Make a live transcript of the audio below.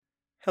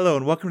Hello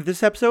and welcome to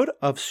this episode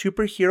of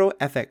Superhero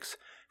Ethics.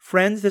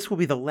 Friends, this will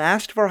be the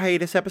last of our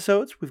hiatus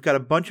episodes. We've got a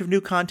bunch of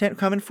new content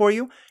coming for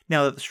you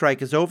now that the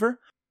strike is over.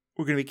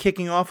 We're going to be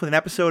kicking off with an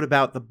episode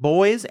about The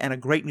Boys and a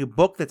great new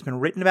book that's been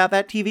written about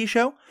that TV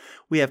show.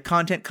 We have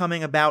content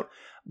coming about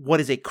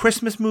what is a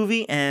Christmas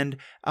movie and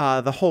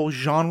the whole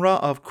genre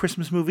of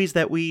Christmas movies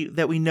that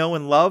we know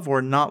and love or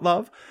not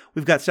love.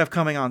 We've got stuff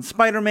coming on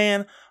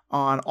Spider-Man,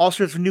 on all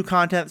sorts of new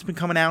content that's been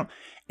coming out.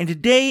 And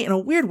today, in a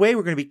weird way,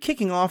 we're going to be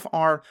kicking off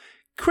our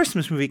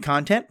Christmas movie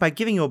content by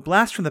giving you a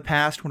blast from the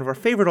past, one of our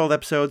favorite old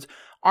episodes,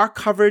 our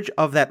coverage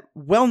of that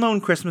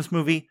well-known Christmas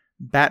movie,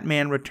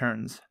 Batman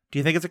Returns. Do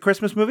you think it's a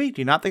Christmas movie? Do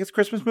you not think it's a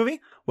Christmas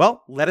movie?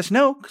 Well, let us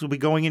know, because we'll be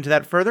going into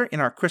that further in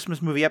our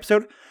Christmas movie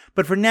episode.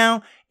 But for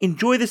now,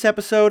 enjoy this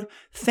episode.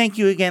 Thank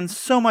you again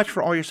so much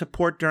for all your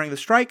support during the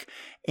strike,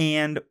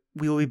 and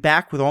we will be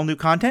back with all new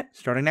content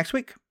starting next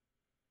week.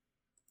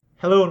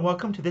 Hello and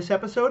welcome to this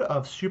episode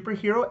of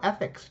Superhero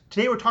Ethics.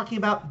 Today we're talking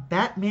about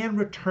Batman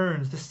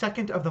Returns, the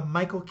second of the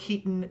Michael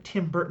Keaton,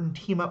 Tim Burton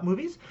team-up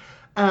movies.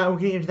 We're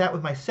getting into that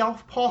with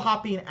myself, Paul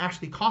Hoppy, and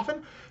Ashley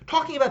Coffin,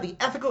 talking about the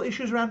ethical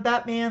issues around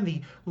Batman,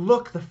 the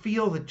look, the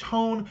feel, the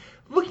tone,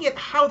 looking at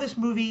how this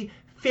movie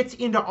fits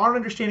into our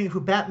understanding of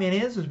who Batman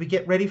is as we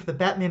get ready for the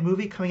Batman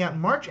movie coming out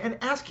in March, and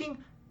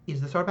asking,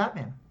 is this our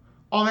Batman?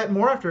 All that and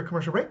more after a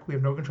commercial break we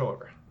have no control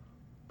over.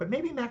 But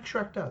maybe Max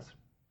Shrek does.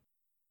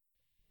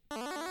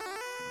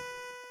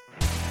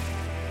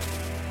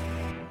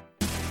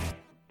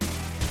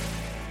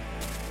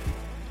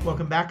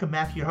 Welcome back. I'm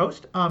Matthew, your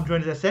host. I'm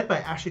joined, as I said,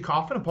 by Ashley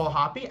Coffin and Paul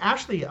Hoppy.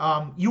 Ashley,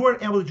 you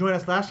weren't able to join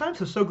us last time,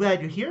 so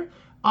glad you're here.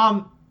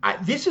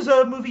 This is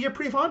a movie you're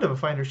pretty fond of,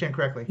 if I understand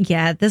correctly.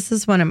 Yeah, this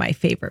is one of my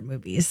favorite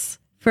movies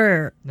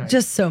for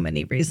just so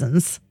many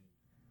reasons.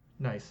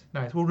 Nice.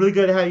 Well, really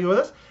good to have you with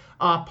us.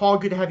 Paul,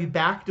 good to have you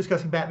back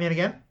discussing Batman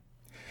again.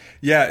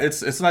 Yeah,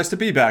 it's nice to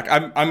be back.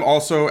 I'm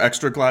also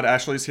extra glad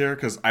Ashley's here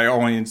because I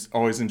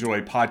always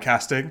enjoy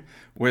podcasting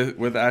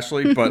with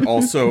Ashley, but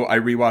also I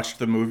rewatched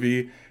the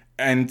movie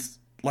and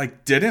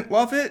didn't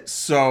love it,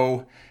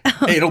 so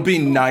it'll be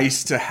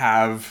nice to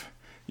have,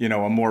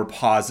 a more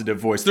positive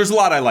voice. There's a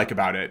lot I like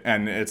about it,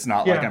 and it's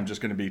not like I'm just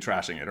going to be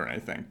trashing it or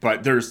anything.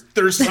 But there's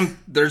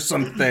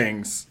some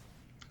things.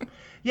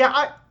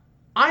 Yeah,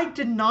 I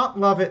did not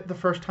love it the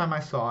first time I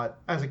saw it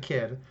as a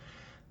kid.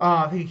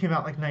 I think it came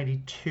out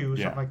 92,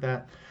 something like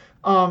that.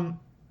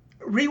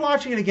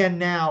 Rewatching it again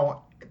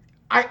now,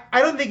 I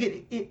don't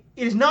think it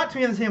is not to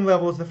me on the same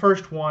level as the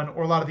first one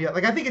or a lot of the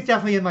other. I think it's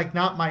definitely in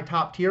not my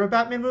top tier of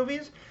Batman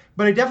movies,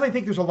 but I definitely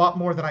think there's a lot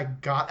more that I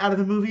got out of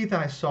the movie than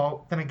I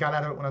got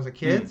out of it when I was a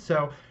kid.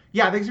 So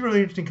yeah, I think it's really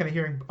interesting kind of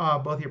hearing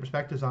both of your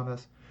perspectives on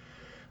this.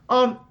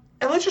 And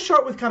let's just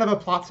start with kind of a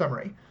plot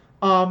summary.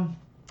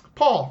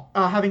 Paul,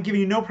 having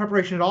given you no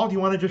preparation at all, do you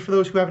want to just, for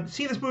those who haven't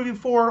seen this movie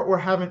before or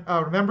haven't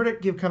remembered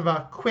it, give kind of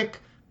a quick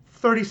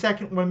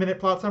 30-second, 1-minute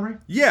plot summary?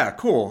 Yeah,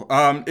 cool.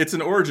 It's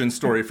an origin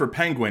story for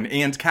Penguin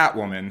and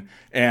Catwoman,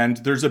 and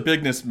there's a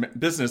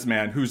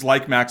businessman who's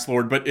like Max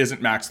Lord but isn't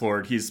Max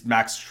Lord. He's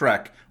Max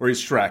Shrek, or he's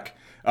Shrek,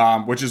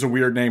 which is a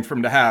weird name for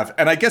him to have.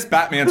 And I guess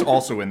Batman's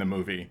also in the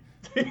movie.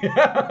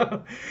 Yeah,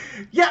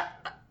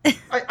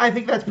 I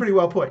think that's pretty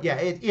well put. Yeah,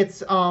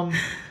 it's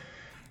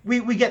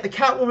we get the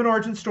Catwoman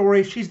origin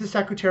story. She's the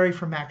secretary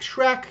for Max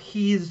Shrek.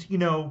 He's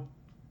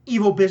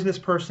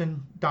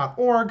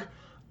evilbusinessperson.org.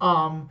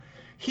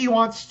 He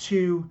wants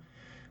to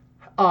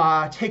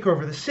take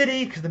over the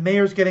city because the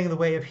mayor's getting in the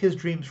way of his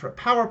dreams for a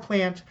power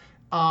plant.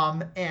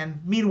 And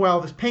meanwhile,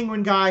 this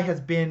penguin guy has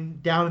been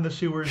down in the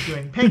sewers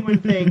doing penguin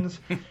things.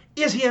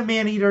 Is he a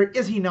man-eater?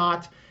 Is he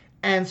not?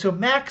 And so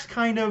Max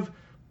kind of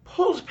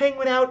pulls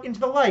Penguin out into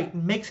the light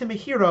and makes him a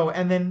hero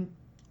and then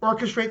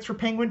orchestrates for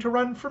Penguin to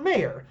run for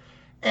mayor.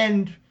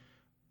 And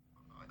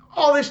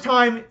all this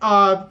time,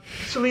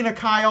 Selena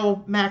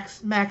Kyle,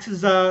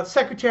 Max's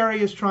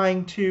secretary, is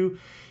trying to...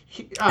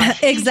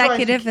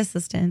 Executive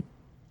assistant,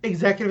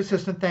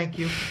 thank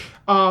you.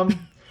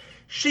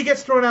 She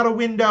gets thrown out a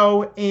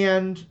window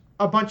and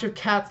a bunch of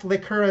cats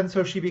lick her, and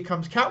so she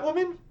becomes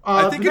Catwoman.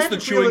 I think it's the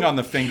chewing on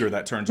the finger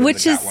that turns her into Catwoman.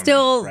 Which is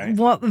still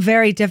a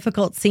very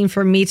difficult scene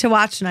for me to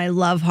watch, and I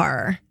love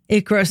horror.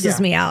 It grosses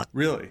me out.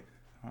 Really?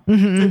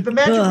 Mm-hmm. The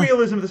magic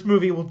realism of this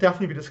movie we'll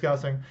definitely be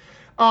discussing.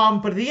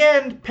 But at the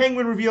end,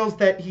 Penguin reveals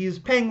that he's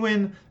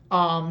Penguin.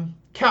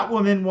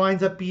 Catwoman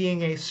winds up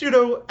being a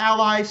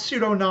pseudo-ally,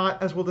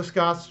 pseudo-not, as we'll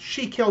discuss.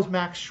 She kills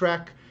Max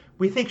Shrek.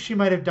 We think she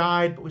might have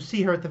died, but we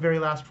see her at the very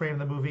last frame of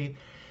the movie.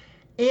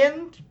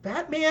 And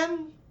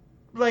Batman,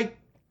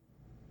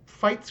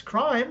 fights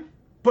crime.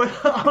 But,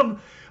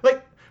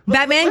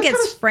 Batman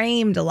gets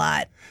framed a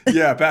lot.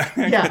 Yeah,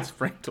 Batman gets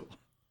framed a lot.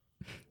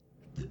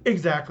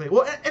 Exactly.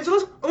 Well, and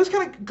so let's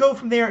kind of go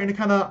from there into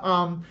kind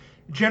of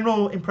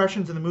general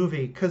impressions of the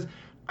movie. Because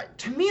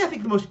to me, I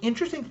think the most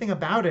interesting thing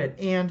about it,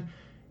 and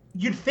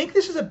you'd think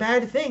this is a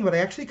bad thing, but I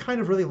actually kind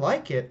of really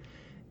like it,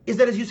 is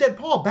that, as you said,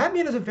 Paul,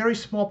 Batman is a very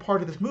small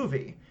part of this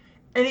movie.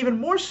 And even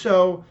more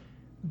so,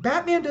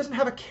 Batman doesn't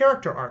have a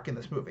character arc in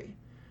this movie.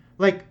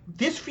 Like,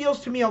 this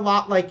feels to me a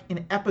lot like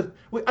an episode.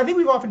 I think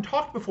we've often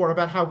talked before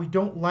about how we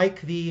don't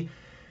like the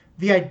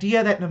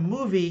idea that in a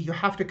movie you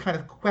have to kind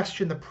of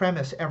question the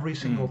premise every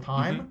single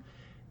time. Mm-hmm.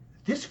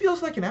 This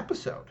feels like an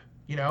episode.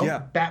 You know, yeah.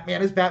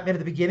 Batman is Batman at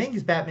the beginning,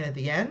 he's Batman at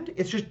the end.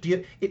 It's just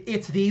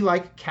it's the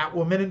like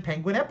Catwoman and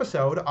Penguin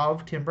episode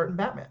of Tim Burton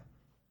Batman.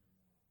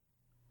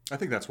 I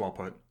think that's well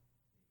put.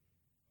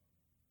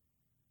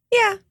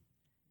 Yeah.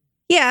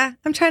 Yeah,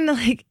 I'm trying to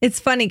like, it's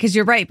funny because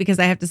you're right, because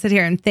I have to sit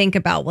here and think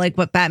about like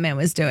what Batman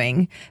was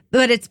doing.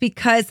 But it's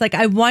because like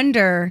I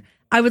wonder,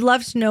 I would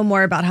love to know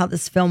more about how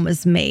this film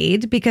was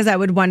made, because I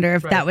would wonder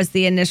if that was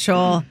the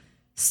initial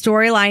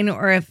storyline,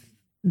 or if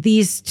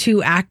these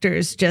two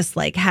actors just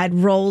like had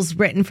roles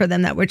written for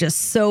them that were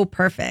just so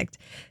perfect.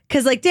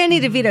 Because like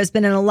Danny DeVito's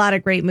been in a lot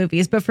of great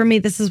movies, but for me,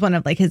 this is one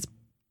of like his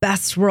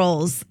best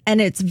roles.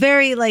 And it's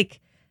very like,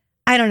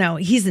 I don't know,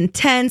 he's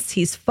intense,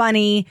 he's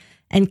funny.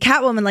 And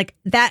Catwoman, like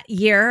that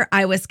year,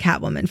 I was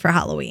Catwoman for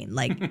Halloween.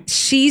 Like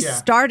she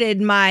started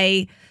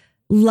my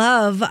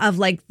love of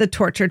like the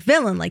tortured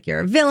villain. Like you're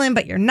a villain,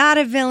 but you're not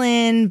a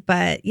villain.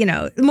 But, you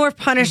know, more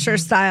Punisher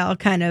style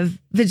kind of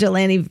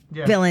vigilante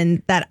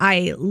villain that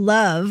I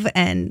love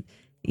and,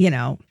 you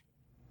know,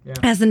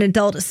 as an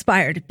adult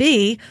aspire to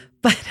be.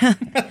 But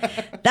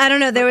I don't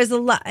know. There was a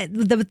lot.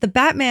 The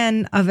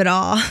Batman of it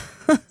all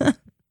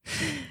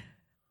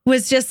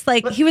was just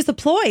like, he was a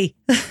ploy.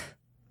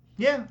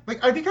 Yeah,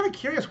 like I'd be kind of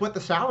curious what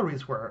the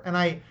salaries were. And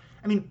I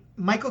mean,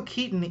 Michael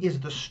Keaton is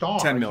the star.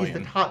 10 million.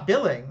 He's the top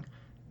billing.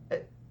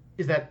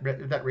 Is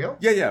that real?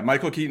 Yeah.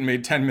 Michael Keaton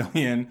made 10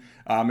 million.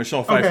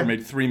 Michelle Pfeiffer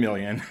made 3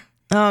 million.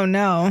 Oh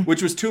no.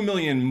 Which was 2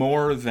 million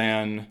more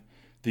than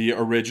the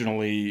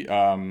originally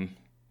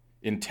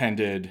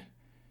intended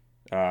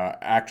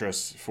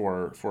actress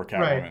for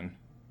Catwoman.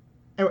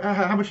 Right.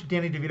 How much did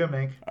Danny DeVito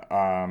make?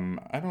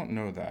 I don't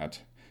know that.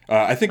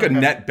 I think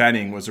Annette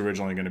Bening was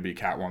originally going to be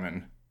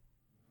Catwoman.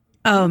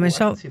 Oh,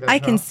 Michelle, I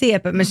can see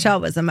it, but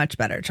Michelle was a much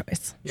better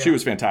choice. Yeah. She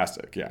was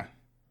fantastic, yeah.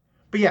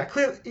 But yeah,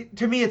 clearly,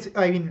 to me, it's,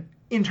 I mean,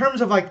 in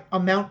terms of like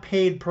amount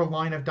paid per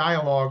line of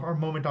dialogue or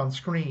moment on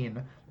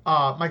screen,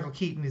 Michael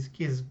Keaton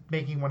is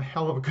making one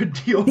hell of a good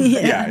deal.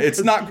 Yeah,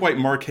 it's not quite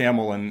Mark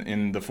Hamill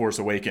in The Force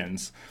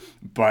Awakens,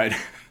 but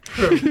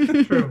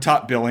true.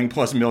 Top billing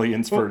plus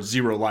millions for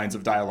 0 lines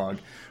of dialogue.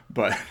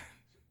 But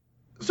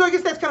so I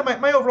guess that's kind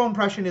of my overall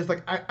impression is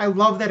like I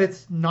love that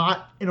it's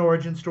not an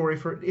origin story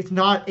it's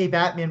not a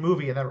Batman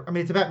movie. I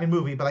mean, it's a Batman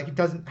movie, but like it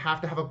doesn't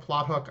have to have a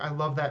plot hook. I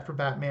love that for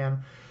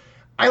Batman.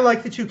 I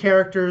like the two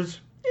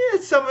characters.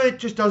 Some of it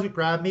just doesn't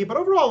grab me, but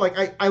overall,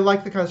 like I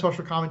like the kind of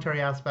social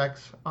commentary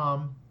aspects.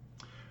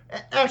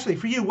 Actually,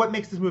 for you, what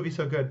makes this movie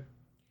so good?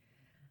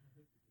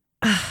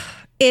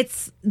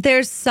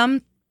 There's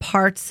some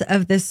parts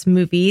of this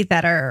movie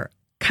that are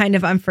kind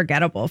of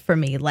unforgettable for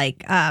me,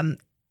 like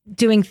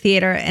doing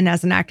theater and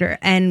as an actor,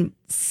 and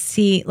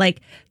see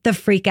like the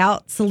freak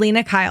out,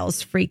 Selena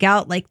Kyle's freak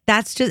out, like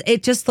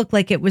it just looked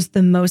like it was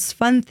the most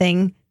fun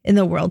thing in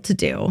the world to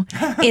do.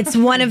 It's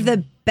one of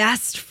the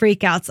best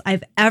freakouts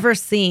I've ever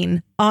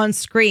seen on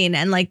screen.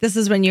 And like, this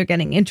is when you're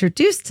getting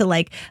introduced to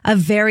like a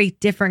very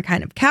different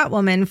kind of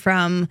Catwoman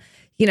from,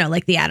 you know,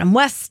 like the Adam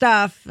West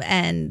stuff.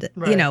 And,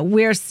 you know,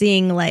 we're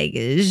seeing like,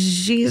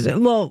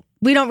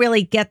 we don't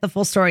really get the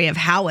full story of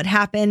how it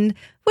happened,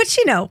 which,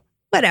 you know,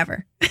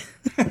 whatever,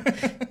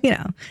 you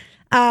know,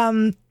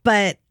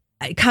 but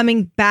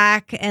coming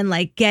back and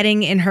like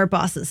getting in her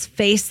boss's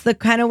face the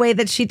kind of way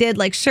that she did,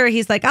 like, sure,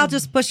 he's like, I'll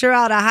just push her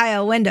out a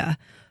higher window,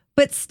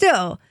 but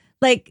still,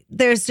 like,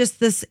 there's just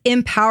this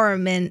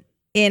empowerment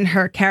in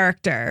her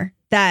character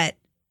that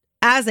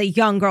as a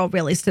young girl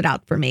really stood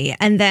out for me.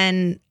 And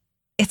then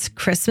it's a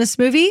Christmas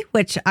movie,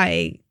 which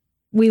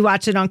we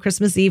watch it on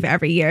Christmas Eve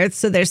every year.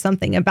 So there's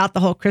something about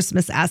the whole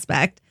Christmas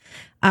aspect.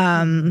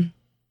 I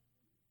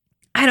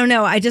don't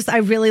know. I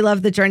really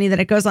love the journey that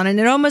it goes on.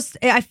 And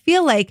I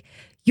feel like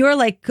you're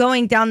like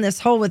going down this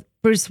hole with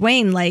Bruce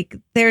Wayne. Like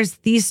there's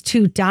these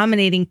two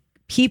dominating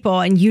people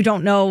and you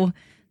don't know,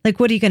 like,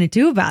 what are you going to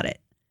do about it?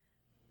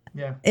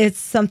 Yeah. It's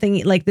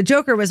something like the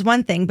Joker was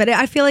one thing, but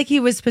I feel like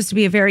he was supposed to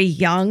be a very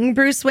young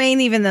Bruce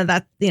Wayne, even though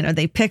that, you know,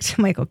 they picked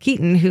Michael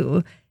Keaton,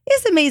 who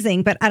is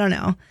amazing, but I don't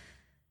know.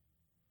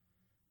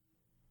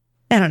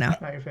 I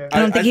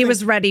don't think he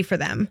was ready for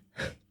them.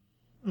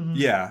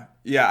 Yeah.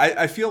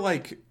 I feel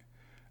like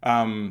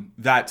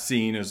that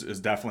scene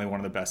is definitely one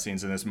of the best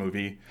scenes in this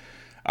movie.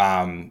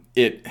 Where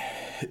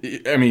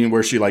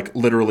she like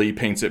literally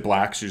paints it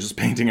black. She's just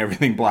painting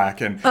everything black.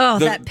 And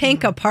that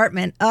pink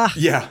apartment. Ugh.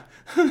 Yeah.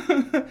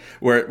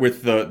 Where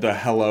with the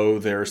hello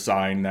there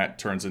sign that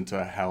turns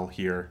into hell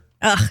here.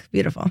 Ugh,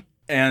 beautiful.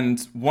 And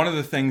one of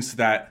the things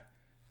that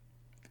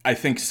I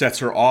think sets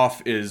her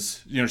off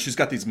is, you know, she's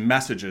got these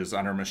messages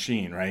on her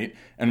machine, right?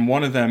 And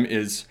one of them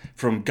is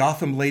from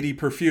Gotham Lady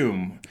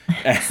Perfume.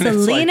 And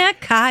Selena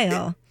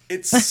Kyle.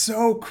 It's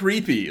so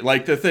creepy.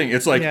 Like the thing,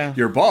 it's like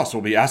your boss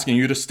will be asking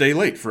you to stay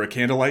late for a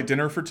candlelight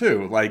dinner for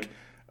 2. Like,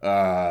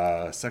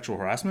 sexual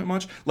harassment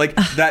much, like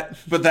that,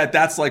 but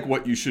that's like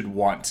what you should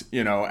want,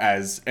 you know,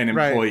 as an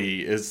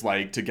employee, is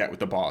like to get with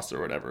the boss or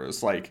whatever.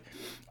 It's like,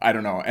 I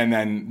don't know. And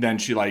then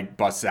she like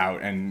busts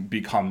out and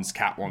becomes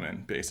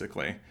Catwoman,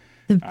 basically.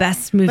 The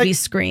best movie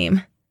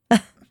scream.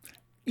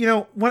 You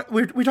know, what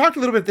we talked a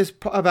little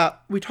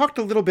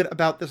bit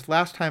about this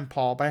last time,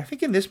 Paul, but I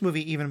think in this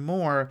movie even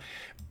more,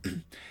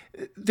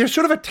 there's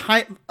sort of a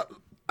time.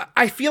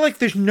 I feel like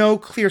there's no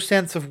clear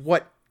sense of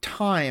what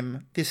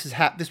time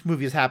this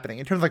movie is happening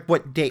in terms of like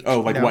what date. Oh,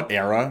 like what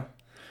era?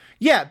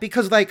 Yeah,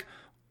 because like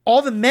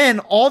all the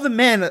men,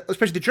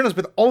 especially the journalists,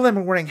 but all of them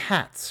are wearing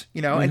hats,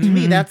 you know? And to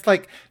me, that's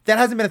like, that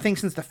hasn't been a thing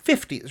since the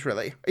 50s,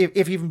 really,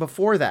 if even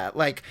before that.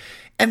 Like,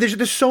 and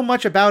there's so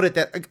much about it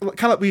that,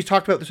 kind of like we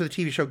talked about this with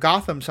the TV show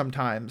Gotham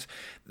sometimes,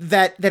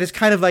 that is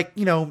kind of like,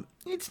 you know,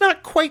 it's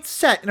not quite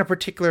set in a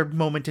particular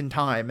moment in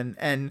time.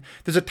 And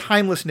there's a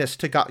timelessness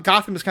to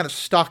Gotham is kind of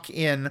stuck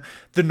in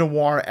the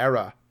noir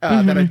era.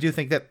 That I do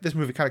think that this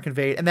movie kind of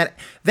conveyed, and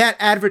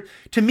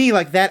to me,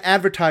 like that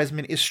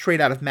advertisement is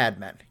straight out of Mad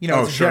Men. You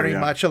know, it's very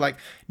much a like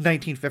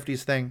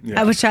 1950s thing.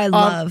 Yeah. Which I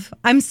love.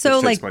 I'm so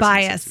like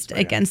biased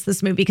against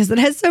this movie because it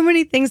has so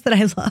many things that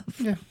I love.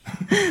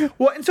 Yeah.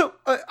 Well, and so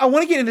I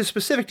want to get into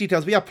specific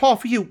details, but yeah, Paul,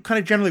 for you, kind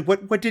of generally,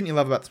 what didn't you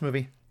love about this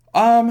movie?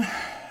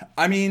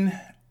 I mean,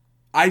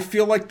 I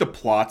feel like the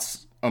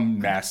plot's a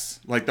mess.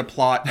 Like the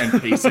plot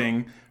and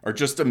pacing are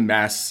just a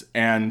mess,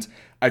 and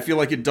I feel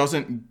like it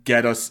doesn't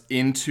get us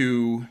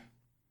into...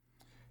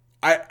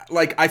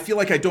 I feel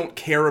like I don't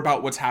care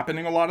about what's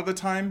happening a lot of the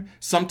time.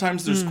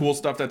 Sometimes there's cool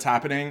stuff that's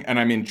happening and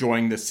I'm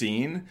enjoying the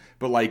scene,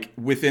 but like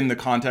within the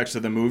context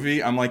of the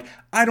movie, I'm like,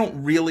 I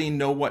don't really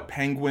know what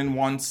Penguin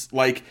wants.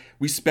 Like,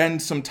 we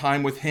spend some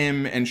time with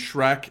him and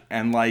Shrek,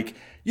 and like,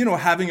 you know,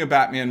 having a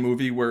Batman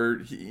movie where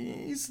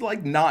he's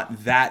like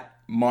not that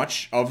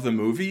much of the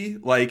movie,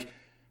 like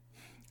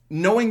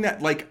knowing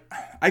that, like,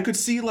 I could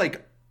see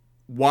like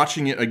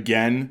watching it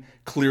again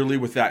clearly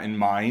with that in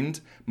mind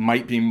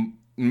might be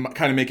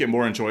kind of make it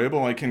more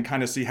enjoyable. I can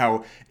kind of see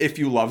how if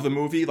you love the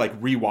movie, like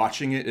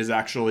rewatching it is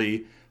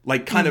actually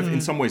like kind of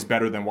in some ways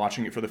better than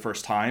watching it for the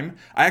first time.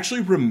 I actually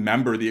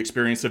remember the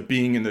experience of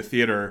being in the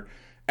theater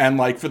and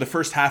like for the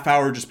first half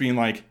hour just being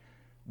like,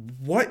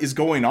 what is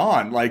going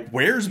on? Like,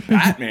 where's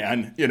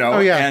Batman? You know?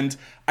 And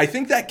I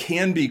think that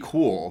can be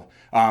cool.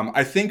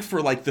 I think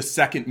for like the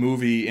second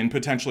movie in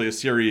potentially a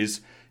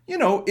series, you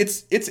know,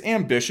 it's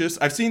ambitious.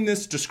 I've seen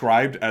this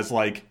described as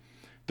like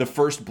the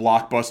first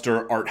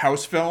blockbuster art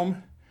house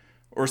film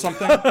or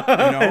something, you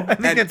know? I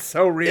think it's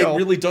so real. It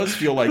really does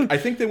feel like, I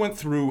think they went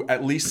through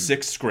at least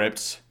 6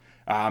 scripts.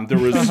 There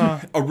was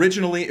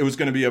originally it was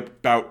going to be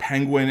about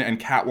Penguin and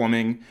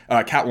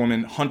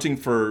Catwoman hunting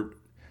for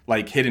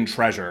like hidden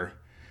treasure,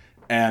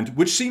 and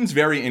which seems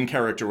very in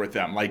character with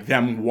them, like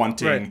them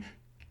wanting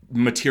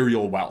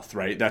material wealth,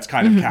 right? That's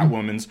kind of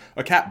Catwoman's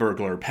a cat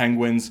burglar.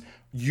 Penguin's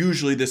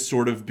usually this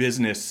sort of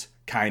business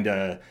kind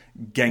of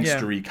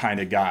gangstery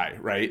kind of guy,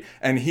 right?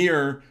 And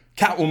here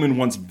Catwoman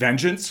wants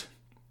vengeance.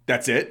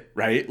 That's it,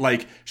 right?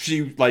 Like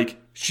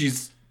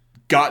she's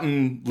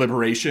gotten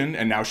liberation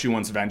and now she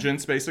wants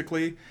vengeance,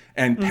 basically.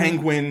 And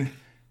Penguin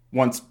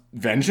wants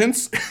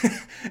vengeance.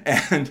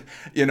 And,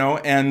 you know,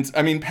 and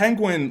I mean,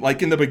 Penguin,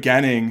 like in the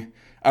beginning,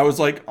 I was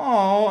like,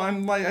 oh,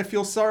 I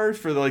feel sorry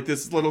for like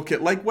this little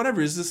kid. Like,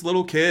 whatever, is this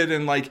little kid?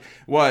 And like,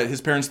 what? His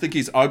parents think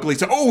he's ugly.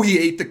 So, he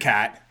ate the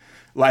cat.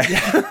 Like,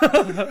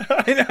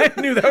 I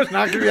knew that was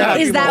not going to be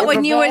happening. Is that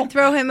when you would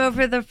throw him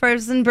over the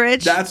frozen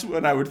bridge? That's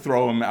when I would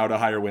throw him out a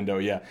higher window.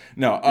 Yeah.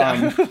 No.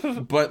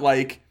 But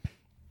like,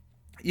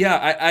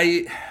 yeah,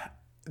 I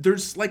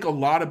there's like a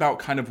lot about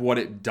kind of what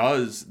it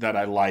does that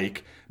I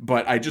like,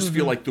 but I just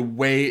feel like the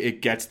way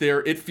it gets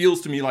there, it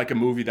feels to me like a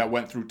movie that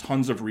went through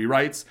tons of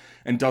rewrites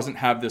and doesn't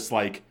have this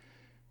like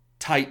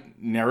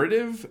tight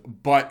narrative,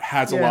 but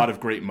has a lot of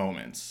great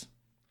moments.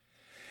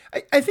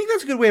 I think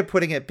that's a good way of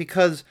putting it,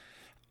 because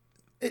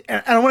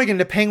I don't want to get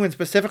into Penguin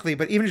specifically,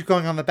 but even just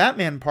going on the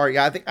Batman part,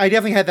 I think I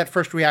definitely had that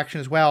first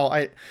reaction as well.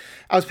 I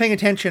was paying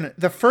attention.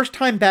 The first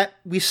time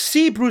we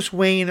see Bruce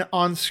Wayne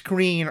on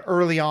screen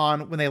early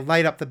on when they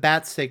light up the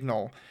bat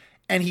signal,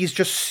 and he's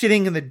just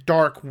sitting in the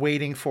dark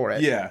waiting for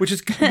it. Yeah. Which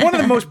is one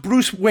of the most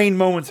Bruce Wayne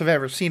moments I've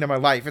ever seen in my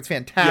life. It's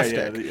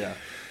fantastic. Yeah.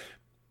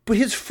 But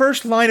his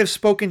first line of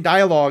spoken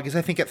dialogue is,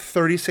 I think, at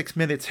 36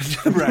 minutes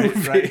into the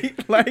movie.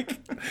 Right. Like,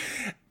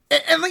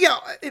 and yeah,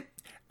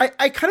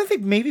 I kind of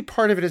think maybe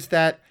part of it is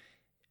that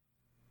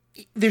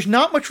there's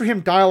not much for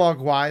him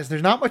dialogue-wise.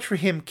 There's not much for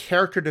him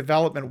character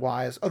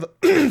development-wise.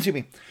 Excuse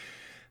me.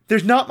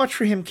 There's not much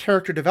for him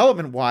character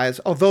development-wise,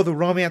 although the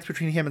romance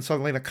between him and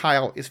Selena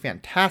Kyle is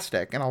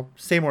fantastic, and I'll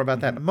say more about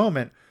that in a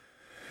moment.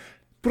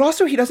 But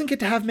also, he doesn't get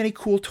to have many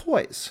cool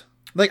toys.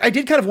 Like, I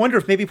did kind of wonder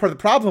if maybe part of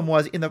the problem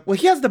was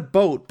he has the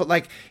boat, but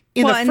like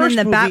in the first movie...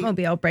 Well, and then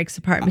the Batmobile breaks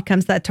apart and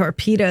becomes that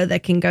torpedo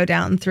that can go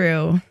down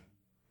through...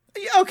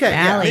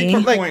 Okay, make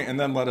your point and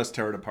then let us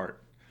tear it apart.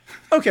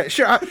 Okay,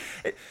 sure.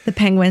 The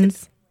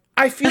penguins.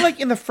 I feel like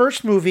in the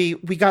first movie,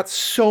 we got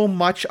so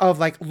much of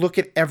like, look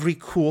at every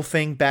cool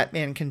thing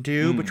Batman can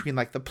do between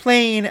like the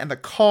plane and the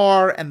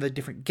car and the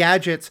different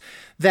gadgets,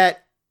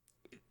 that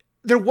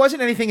there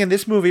wasn't anything in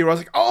this movie where I was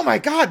like, oh my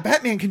God,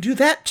 Batman can do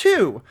that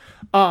too.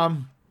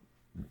 And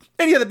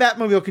yeah, the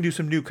Batmobile can do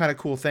some new kind of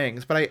cool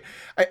things. But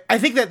I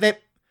think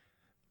that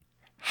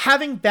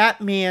having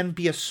Batman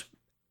be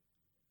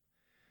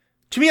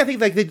to me, I think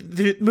like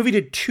the movie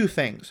did two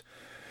things.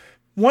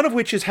 One of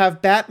which is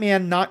have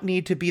Batman not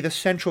need to be the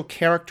central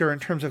character in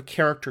terms of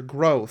character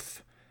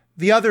growth.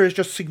 The other is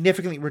just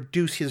significantly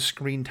reduce his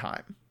screen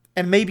time.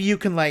 And maybe you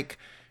can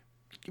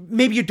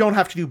maybe you don't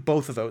have to do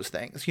both of those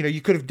things. You know,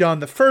 you could have done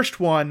the first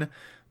one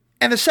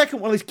and the second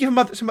one, at least give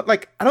him some,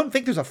 like, I don't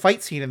think there's a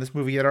fight scene in this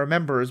movie that I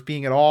remember as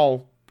being at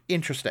all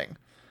interesting.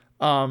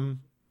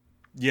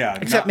 Yeah.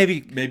 Except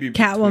maybe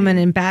Catwoman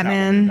and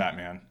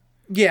Batman.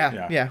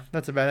 Yeah,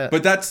 that's about it.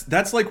 But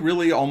that's like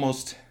really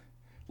almost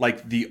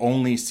like the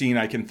only scene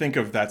I can think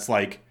of that's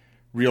like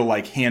real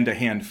like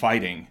hand-to-hand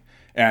fighting.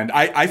 And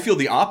I feel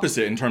the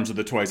opposite in terms of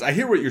the toys. I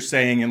hear what you're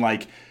saying, and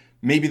like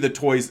maybe the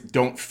toys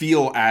don't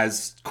feel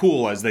as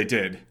cool as they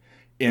did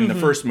in the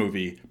first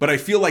movie, but I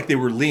feel like they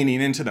were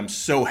leaning into them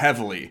so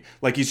heavily.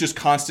 Like he's just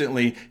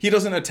constantly, he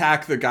doesn't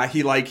attack the guy,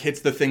 he like hits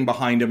the thing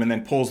behind him and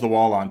then pulls the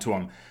wall onto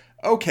him.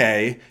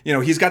 Okay, you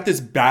know, he's got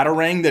this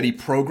batarang that he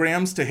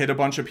programs to hit a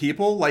bunch of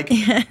people. Like,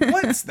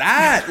 what's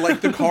that? Like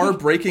the car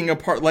breaking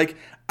apart. Like,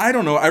 I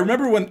don't know. I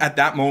remember when at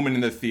that moment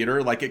in the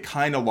theater, like it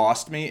kind of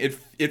lost me.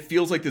 It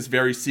feels like this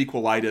very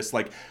sequelitis.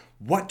 Like,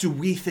 what do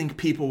we think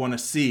people want to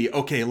see?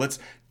 Okay, let's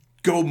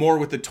go more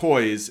with the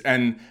toys.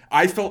 And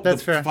I felt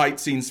fight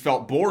scenes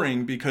felt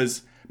boring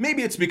because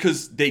maybe it's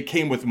because they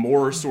came with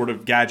more sort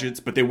of gadgets,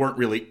 but they weren't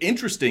really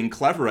interesting,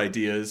 clever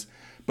ideas.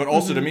 But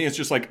also to me, it's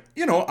just like,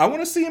 you know, I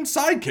want to see him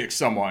sidekick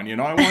someone. You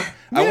know, I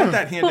want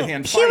that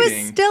hand-to-hand fighting. He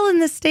was still in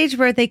the stage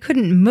where they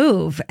couldn't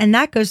move. And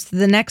that goes to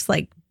the next,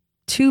 like,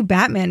 2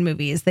 Batman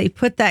movies. They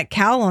put that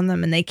cowl on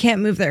them and they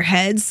can't move their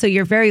heads. So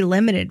you're very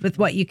limited with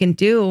what you can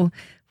do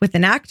with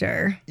an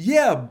actor.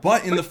 Yeah,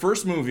 but in the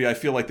first movie, I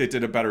feel like they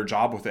did a better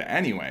job with it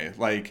anyway.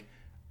 Like,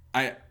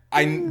 he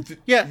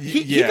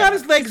got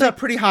his legs up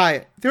pretty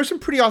high. There were some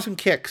pretty awesome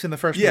kicks in the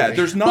first movie. Yeah,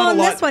 there's not a lot.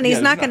 Well, in this one,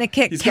 he's not going to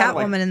kick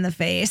Catwoman in the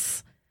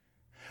face.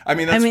 I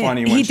mean, that's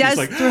funny when she's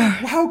like,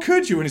 how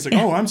could you? And he's like,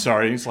 oh, I'm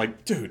sorry. And he's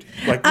like, dude.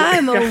 Like,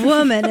 I'm a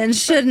woman and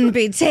shouldn't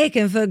be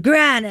taken for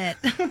granted.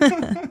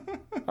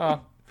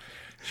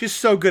 She's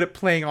so good at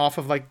playing off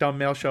of like dumb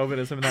male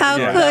chauvinism. How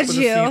could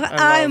you?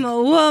 I'm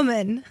a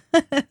woman.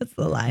 That's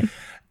the line.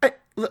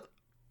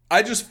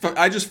 I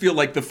just feel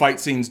like the fight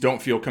scenes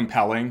don't feel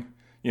compelling.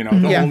 You know,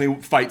 the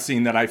only fight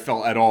scene that I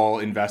felt at all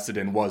invested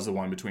in was the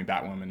one between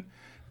Batwoman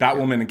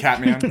and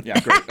Catman.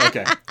 Yeah, great.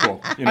 Okay,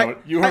 cool. You know,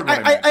 you heard what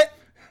I meant.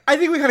 I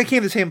think we kind of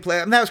came to the same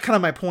place, and that was kind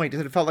of my point, is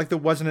that it felt like there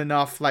wasn't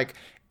enough, like,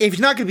 if he's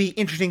not going to be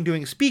interesting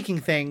doing speaking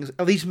things,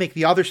 at least make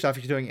the other stuff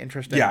he's doing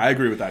interesting. Yeah, I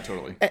agree with that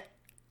totally.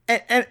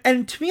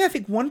 And to me, I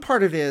think one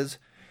part of it is,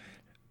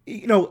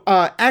 you know,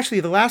 actually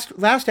the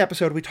last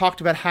episode, we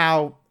talked about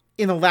how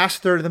in the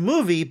last third of the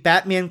movie,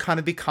 Batman kind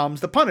of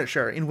becomes the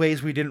Punisher in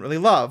ways we didn't really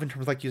love, in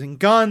terms of like using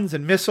guns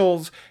and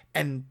missiles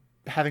and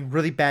having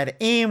really bad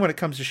aim when it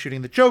comes to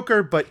shooting the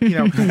Joker, but you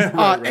know,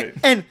 right.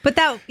 But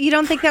that, you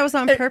don't think that was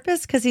on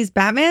purpose because he's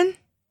Batman?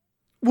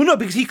 Well, no,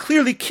 because he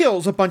clearly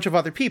kills a bunch of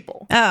other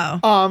people.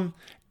 Oh.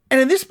 And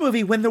in this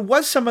movie, when there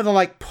was some of the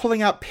like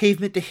pulling out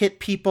pavement to hit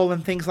people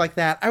and things like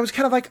that, I was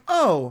kind of like,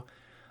 oh,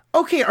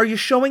 okay, are you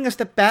showing us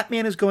that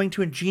Batman is going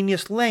to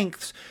ingenious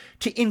lengths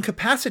to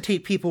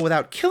incapacitate people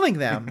without killing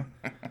them?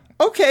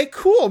 Okay,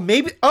 cool.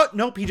 Maybe. Oh,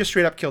 nope. He just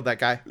straight up killed that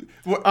guy.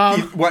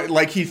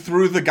 He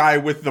threw the guy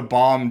with the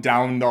bomb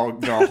down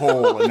the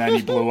hole and then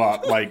he blew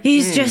up. Like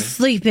he's just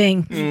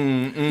sleeping.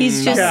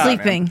 He's just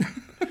sleeping.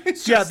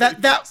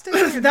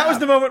 That was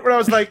the moment where I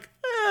was like,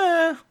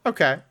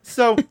 okay.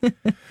 So,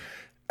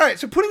 all right.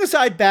 So putting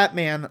aside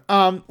Batman,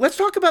 let's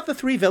talk about the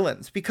 3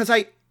 villains, because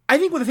I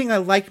think one of the things I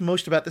liked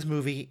most about this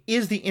movie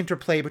is the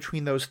interplay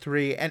between those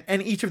 3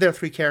 and each of their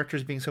 3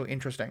 characters being so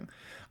interesting.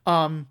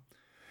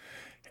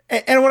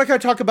 And I want to kind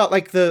of talk about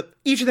like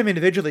each of them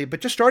individually, but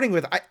just starting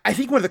with, I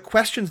think one of the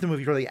questions the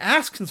movie really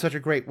asks in such a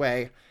great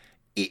way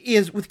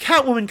is, with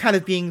Catwoman kind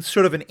of being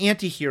sort of an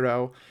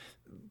anti-hero,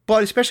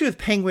 but especially with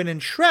Penguin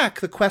and Shrek,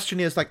 the question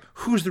is like,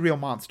 who's the real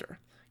monster?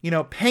 You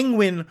know,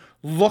 Penguin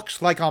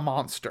looks like a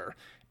monster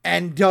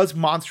and does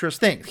monstrous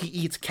things. He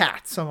eats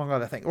cats, among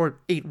other things, or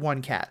ate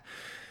one cat.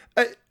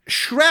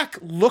 Shrek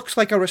looks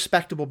like a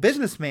respectable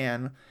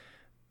businessman,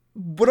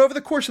 but over the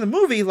course of the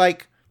movie,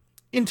 like,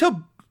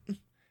 until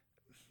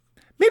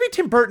maybe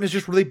Tim Burton is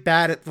just really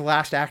bad at the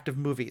last act of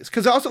movies.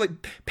 Because also, like,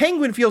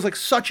 Penguin feels like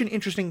such an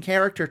interesting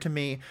character to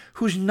me,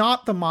 who's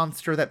not the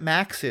monster that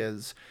Max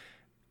is,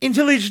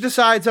 until he just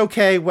decides,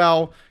 okay,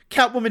 well,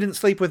 Catwoman didn't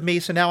sleep with me,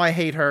 so now I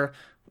hate her,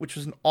 which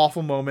was an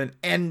awful moment.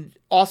 And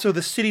also,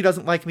 the city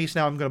doesn't like me,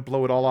 so now I'm going to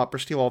blow it all up or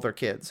steal all their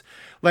kids.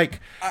 Like,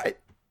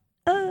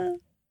 Paul?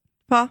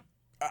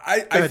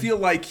 I feel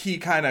like he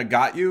kind of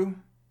got you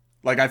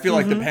Like, I feel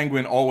like the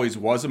Penguin always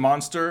was a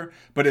monster,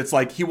 but it's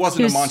like he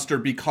wasn't a monster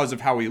because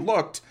of how he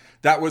looked.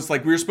 That was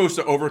like, we were supposed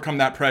to overcome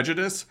that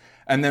prejudice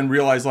and then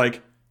realize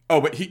like,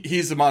 oh, but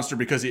he's a monster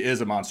because he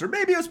is a monster.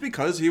 Maybe it's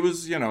because he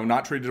was,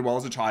 not treated well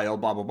as a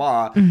child, blah, blah,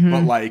 blah.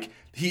 But like,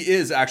 he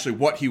is actually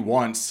what he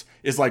wants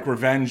is like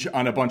revenge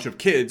on a bunch of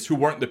kids who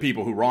weren't the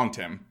people who wronged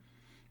him,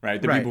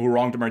 right? The people who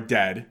wronged him are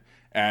dead.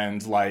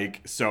 And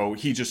like, so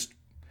he just,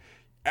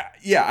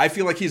 I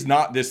feel like he's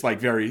not this like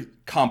very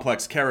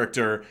complex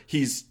character.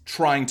 He's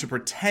trying to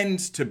pretend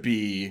to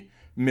be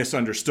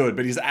misunderstood,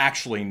 but he's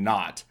actually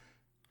not.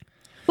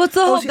 Well, it's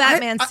the whole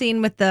Batman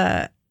scene with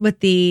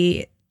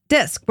the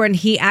disc when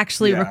he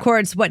actually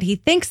records what he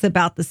thinks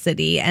about the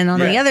city. And on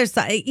the other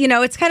side,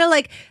 it's kind of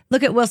like,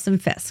 look at Wilson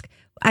Fisk.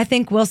 I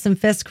think Wilson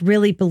Fisk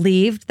really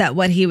believed that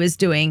what he was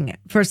doing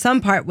for some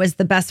part was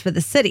the best for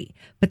the city.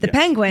 But the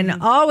Penguin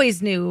always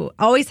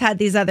had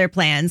these other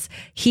plans.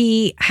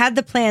 He had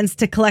the plans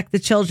to collect the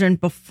children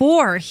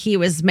before he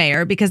was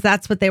mayor because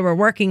that's what they were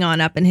working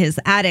on up in his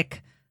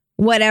attic,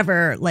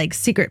 whatever, like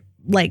secret,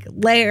 like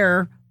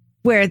lair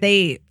where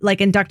they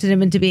like inducted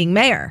him into being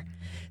mayor.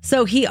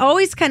 So he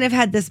always kind of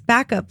had this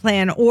backup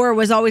plan or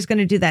was always going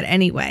to do that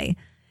anyway.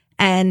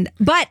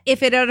 But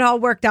if it had all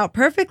worked out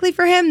perfectly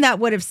for him, that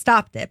would have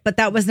stopped it. But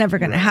that was never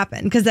going to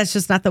happen because that's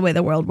just not the way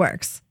the world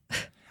works.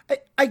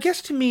 I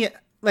guess to me,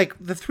 like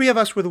the three of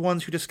us were the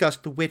ones who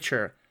discussed The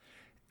Witcher.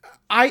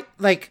 I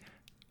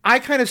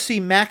kind of see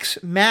Max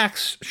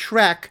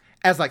Shrek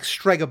as like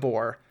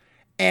Stregobor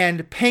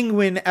and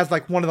Penguin as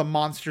like one of the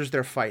monsters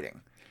they're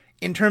fighting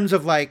in terms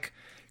of like,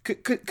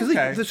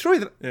 because the story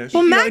that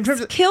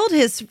Max killed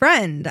his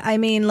friend. I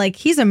mean, like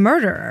he's a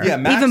murderer. Yeah,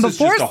 Max even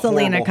before is just a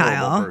Selena horrible,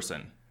 Kyle. horrible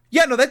person.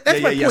 Yeah, no, that's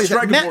my point.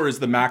 Stregobor is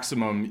the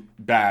maximum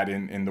bad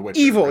in The Witcher.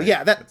 Evil,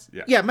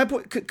 right? My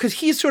point, because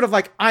he's sort of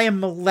like, I am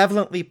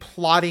malevolently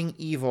plotting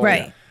evil.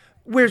 Right.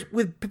 Whereas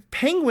with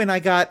Penguin,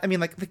 like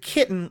the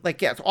kitten,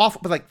 like, it's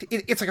awful, but like,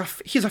 it's like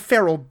he's a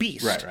feral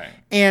beast. Right.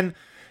 And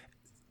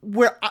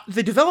where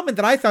the development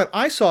that I thought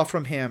I saw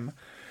from him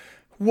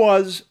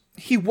was,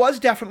 he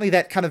was definitely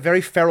that kind of very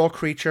feral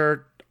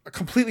creature,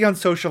 completely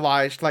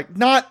unsocialized, like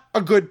not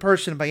a good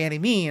person by any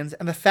means.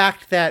 And the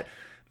fact that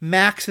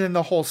Max and then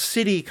the whole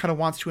city kind of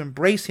wants to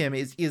embrace him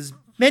is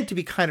meant to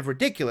be kind of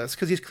ridiculous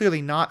because he's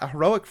clearly not a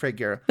heroic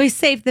figure. We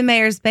saved the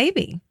mayor's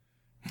baby.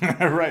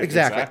 Right,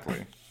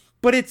 exactly.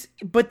 But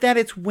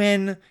it's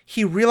when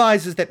he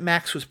realizes that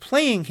Max was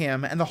playing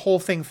him and the whole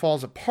thing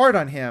falls apart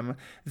on him,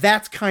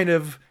 that's kind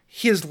of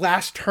his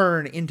last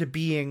turn into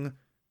being,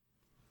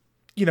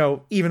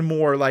 even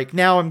more like,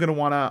 now I'm going to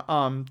want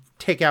to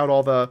take out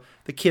all the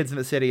kids in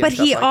the city. But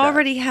he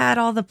already had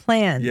all the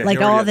plans, like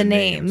all the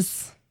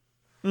names.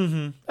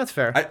 Mm-hmm. That's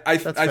fair. I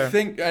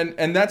think,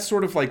 and that's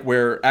sort of like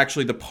where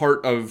actually the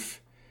part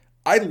of,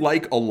 I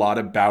like a lot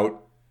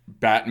about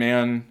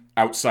Batman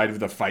outside of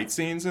the fight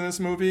scenes in this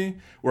movie,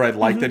 where I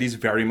like that he's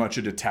very much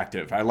a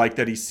detective. I like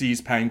that he sees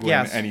Penguin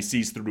and he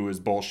sees through his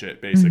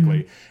bullshit,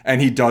 basically.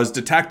 And he does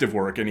detective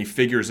work and he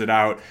figures it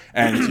out.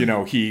 And,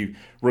 he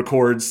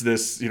records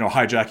this,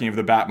 hijacking of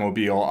the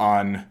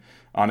Batmobile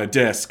on a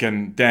disc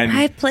and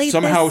then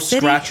somehow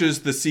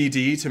scratches the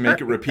CD to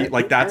make it repeat.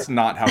 Like, that's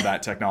not how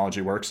that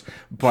technology works.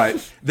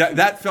 But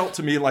that felt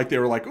to me like they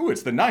were like, ooh,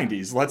 it's the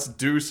 90s. Let's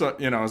do so.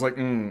 I was like,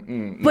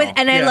 no. But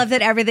I love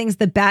that everyth's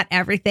the bat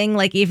everything.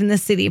 Like, even the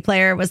CD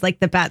player was like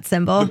the bat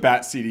symbol. The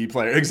bat CD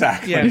player.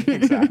 Exactly. Yeah.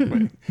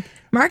 Exactly.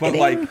 Marketing.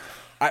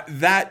 But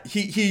like,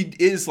 he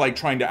is like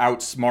trying to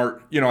outsmart,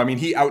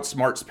 he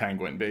outsmarts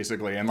Penguin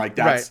basically. And like,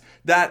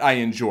 that I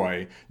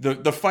enjoy.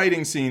 The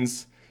fighting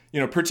scenes,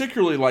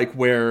 particularly like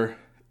where,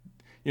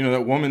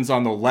 that woman's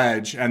on the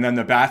ledge and then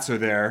the bats are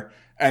there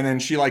and then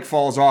she like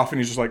falls off and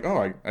he's just like,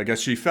 oh, I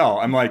guess she fell.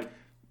 I'm like,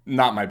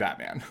 not my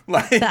Batman.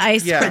 Like, the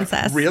ice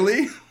princess.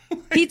 Really?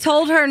 He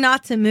told her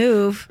not to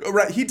move.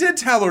 Right. He did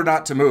tell her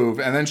not to move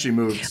and then she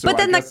moved. So but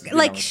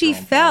then she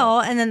fell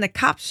and then the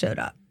cops showed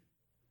up.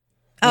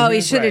 Oh,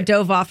 he should have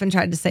dove off and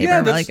tried to save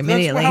her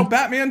immediately. That's how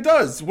Batman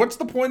does. What's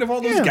the point of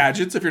all those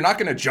gadgets if you're not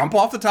going to jump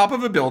off the top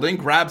of a building,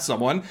 grab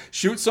someone,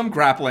 shoot some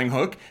grappling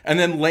hook, and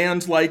then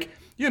land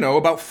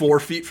about 4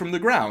 feet from the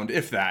ground,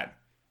 if that.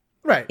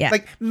 Right. Yeah.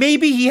 Like,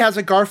 maybe he has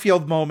a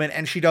Garfield moment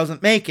and she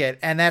doesn't make it,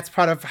 and that's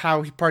part of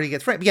how he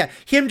gets framed. But yeah,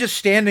 him just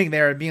standing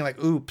there and being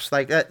like, oops,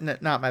 like,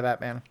 not my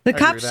Batman. The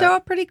cops show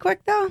up pretty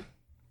quick, though.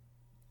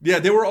 Yeah,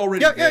 they were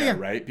already there,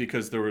 right?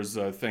 Because there was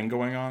a thing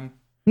going on.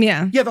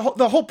 Yeah. Yeah,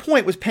 the whole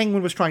point was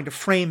Penguin was trying to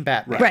frame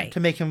Batman to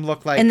make him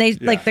look like... And they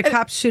the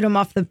cops shoot him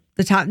off the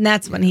top, and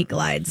that's when he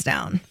glides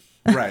down.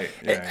 Right.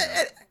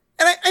 Yeah.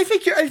 And I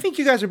think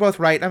you guys are both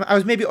right. I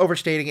was maybe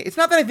overstating it. It's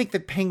not that I think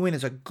that Penguin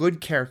is a good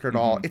character at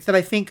all. It's that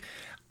I think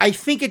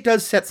it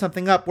does set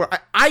something up where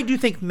I do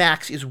think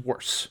Max is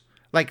worse.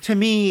 Like, to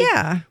me,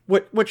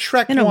 what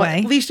Shrek won,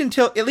 at least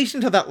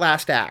until that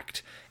last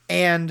act.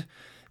 And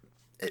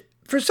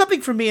for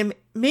something for me, and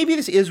maybe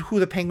this is who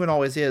the Penguin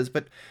always is,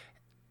 but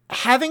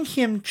having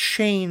him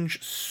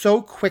change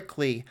so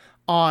quickly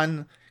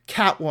on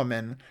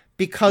Catwoman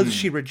because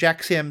she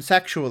rejects him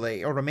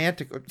sexually or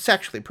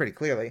sexually pretty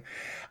clearly,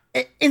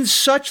 in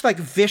such like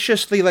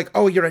viciously like,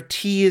 oh, you're a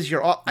tease,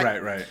 you're all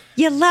Right.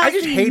 You love I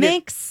just me, hate it.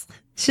 Mix.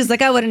 She's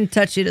like, I wouldn't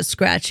touch you to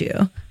scratch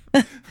you.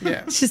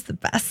 Yeah. She's the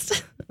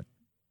best.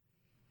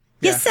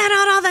 Yeah. You sent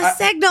out all the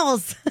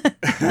signals.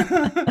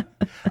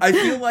 I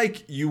feel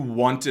like you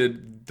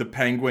wanted the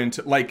Penguin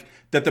to like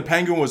that the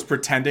Penguin was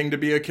pretending to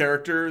be a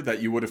character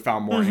that you would have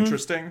found more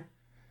interesting.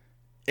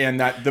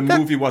 And that the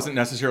movie wasn't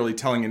necessarily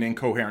telling an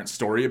incoherent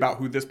story about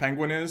who this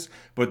Penguin is,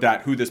 but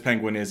that who this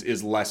Penguin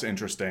is less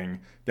interesting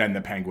than the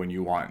Penguin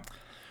you want.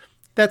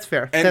 That's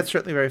fair. That's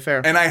certainly very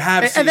fair. And I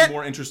have seen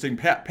more interesting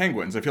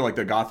penguins. I feel like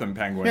the Gotham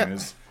Penguin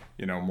is,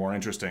 more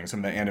interesting. Some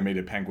of the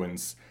animated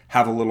penguins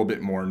have a little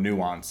bit more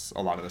nuance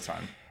a lot of the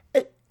time.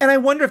 And I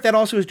wonder if that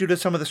also is due to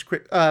some of the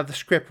script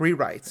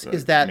rewrites.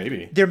 Is that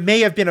maybe there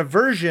may have been a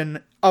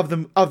version of the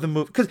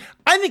movie, because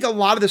I think a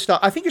lot of this stuff,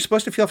 I think you're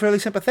supposed to feel fairly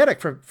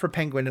sympathetic for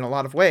Penguin in a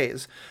lot of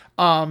ways.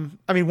 I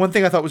mean, one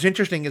thing I thought was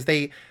interesting is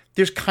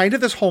there's kind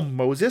of this whole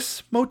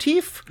Moses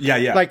motif.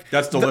 Yeah. Like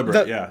that's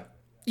deliberate.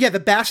 Yeah,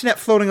 the bassinet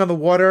floating on the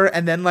water,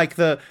 and then like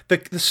the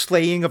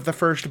slaying of the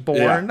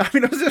firstborn. Yeah. I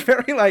mean, it was just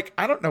very like,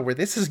 I don't know where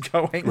this is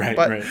going.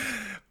 Right.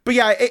 But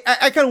yeah,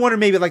 I kind of wonder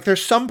maybe like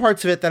there's some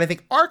parts of it that I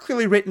think are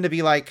clearly written to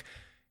be like,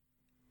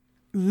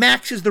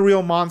 Max is the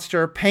real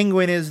monster,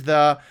 Penguin is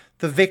the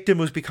victim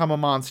who's become a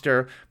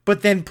monster,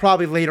 but then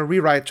probably later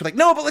rewrites are like,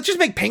 no, but let's just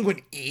make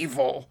Penguin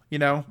evil,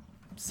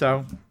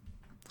 So,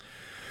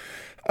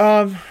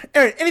 Aaron,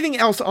 anything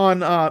else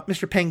on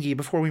Mr. Pengy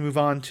before we move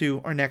on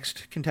to our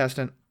next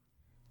contestant?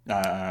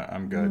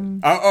 I'm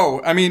good.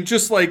 I mean,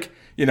 just like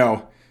My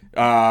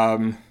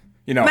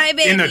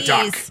in the babies.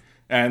 duck,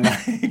 and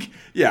like,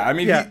 I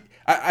mean,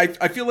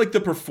 I feel like the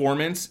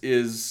performance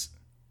is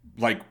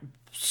like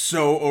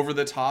so over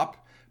the top,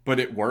 but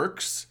it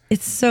works.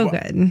 It's so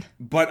good.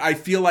 But I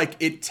feel like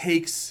it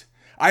takes.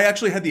 I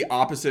actually had the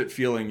opposite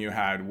feeling you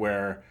had,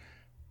 where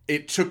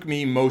it took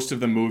me most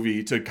of the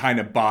movie to kind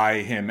of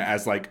buy him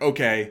as like,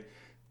 okay,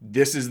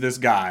 this is this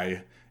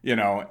guy.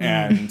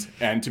 And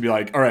to be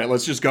like, all right,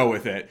 let's just go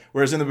with it.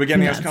 Whereas in the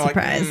beginning, I was kind of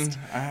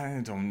like,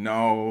 I don't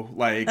know.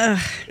 Like,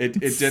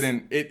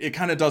 it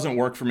kind of doesn't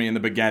work for me in the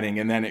beginning.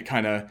 And then it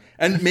kind of,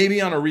 and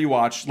maybe on a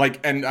rewatch, like,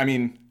 and I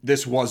mean,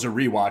 this was a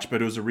rewatch,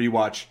 but it was a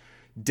rewatch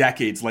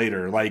decades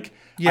later. Like,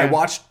 I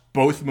watched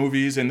both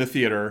movies in the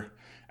theater,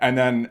 and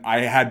then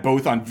I had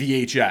both on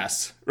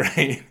VHS,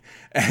 right?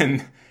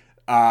 And,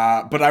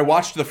 but I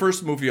watched the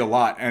first movie a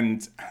lot,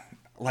 and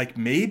like,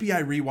 maybe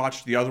I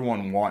rewatched the other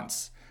one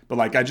once. But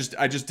like I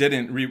just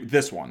didn't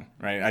this one,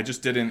 right? I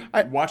just didn't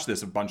watch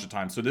this a bunch of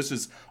times. So this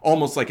is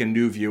almost like a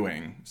new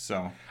viewing.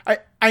 So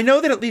I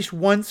know that at least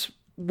once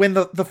when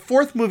the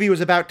fourth movie was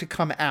about to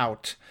come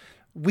out,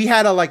 we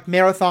had a like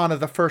marathon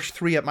of the first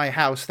three at my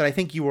house that I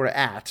think you were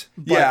at.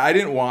 Yeah, I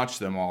didn't watch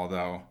them all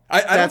though.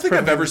 I don't think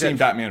I've ever seen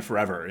Batman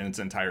Forever in its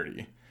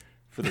entirety,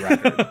 for the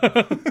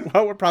record.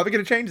 Well, we're probably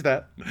going to change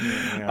that.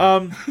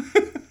 Yeah.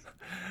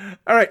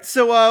 All right.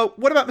 So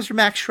what about Mr.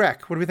 Max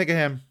Shrek? What do we think of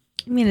him?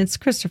 I mean, it's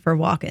Christopher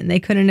Walken.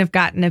 They couldn't have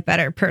gotten a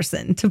better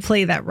person to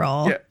play that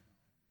role. Yeah.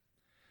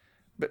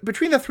 But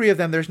between the three of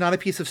them, there's not a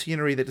piece of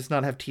scenery that does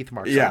not have teeth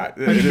marks on it.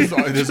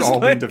 It is all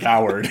been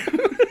devoured.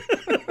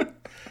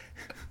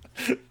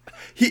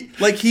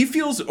 He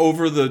feels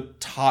over the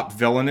top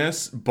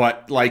villainous,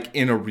 but like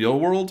in a real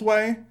world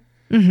way.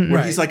 Mm-hmm.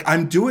 Where he's like,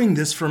 I'm doing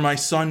this for my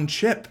son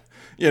Chip.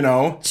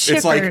 Chippers.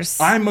 It's like,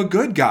 I'm a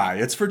good guy.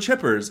 It's for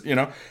Chippers,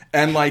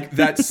 And like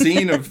that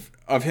scene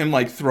of him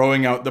like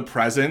throwing out the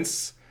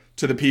presents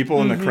to the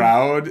people in the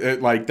crowd,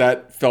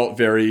 that felt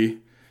very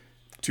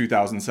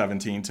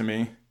 2017 to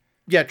me.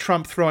 Yeah,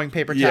 Trump throwing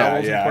paper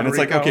towels. Yeah, and it's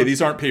Rico. like, okay,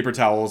 these aren't paper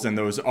towels, and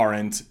those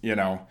aren't,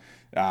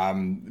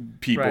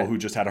 people who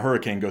just had a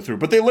hurricane go through.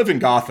 But they live in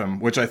Gotham,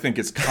 which I think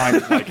is kind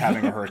of like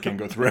having a hurricane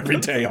go through every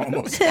day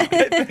almost. I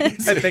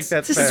think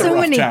that's fair. So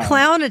many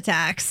clown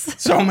attacks.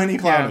 So many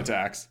clown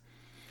attacks.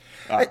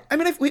 I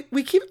mean, if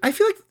we keep, I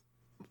feel like,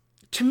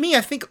 to me,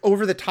 I think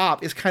over the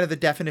top is kind of the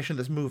definition of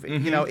this movie.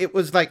 Mm-hmm. It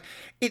was like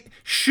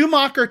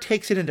Schumacher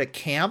takes it into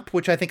camp,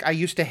 which I think I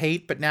used to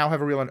hate, but now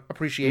have a real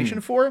appreciation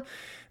for.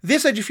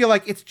 This, I just feel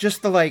like it's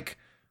just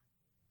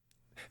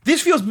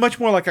this feels much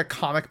more like a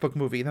comic book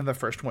movie than the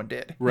first one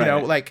did.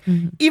 Right.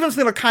 Even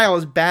Selena Kyle,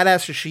 as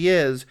badass as she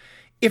is,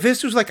 if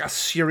this was like a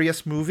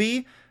serious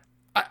movie,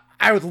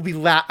 I would be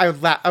I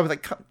would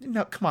like,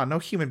 no, come on, no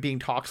human being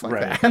talks like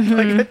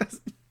that.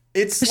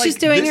 She's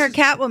doing her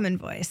Catwoman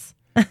voice.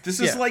 This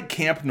is like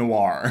Camp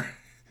Noir.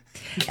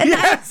 And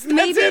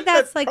maybe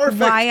that's like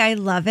perfect. why I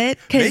love it.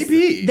 Because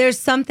there's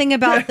something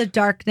about the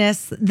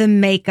darkness, the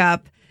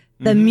makeup,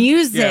 the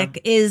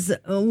music is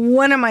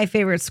one of my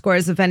favorite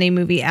scores of any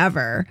movie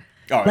ever.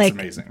 Oh, it's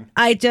amazing.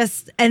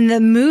 And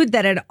the mood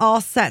that it all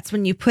sets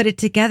when you put it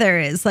together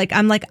is like,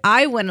 I'm like,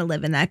 I want to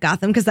live in that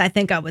Gotham because I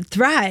think I would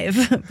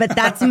thrive. But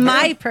that's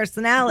my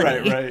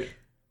personality. Right.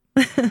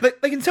 But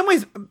like in some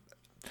ways,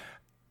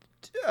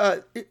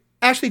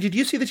 Ashley, did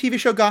you see the TV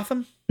show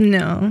Gotham?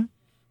 No.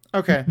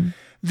 Okay.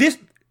 This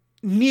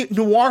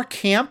noir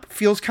camp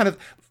feels kind of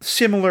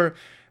similar.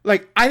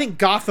 like, I think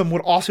Gotham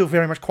would also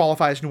very much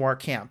qualify as noir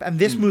camp. And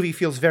this movie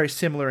feels very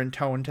similar in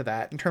tone to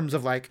that, in terms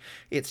of, like,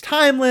 it's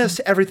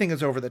timeless, everything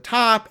is over the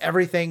top,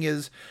 everything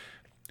is...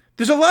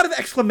 There's a lot of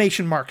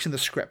exclamation marks in the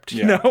script,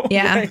 you know?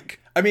 Yeah. Like,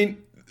 I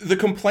mean, the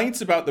complaints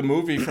about the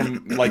movie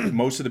from, like,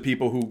 most of the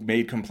people who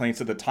made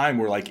complaints at the time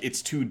were like,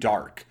 it's too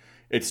dark,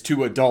 it's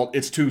too adult,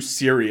 it's too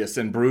serious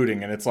and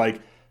brooding. And it's like,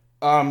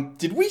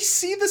 did we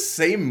see the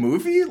same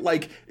movie?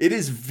 Like, it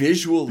is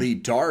visually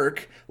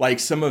dark. Like,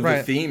 some of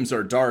the themes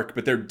are dark,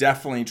 but they're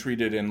definitely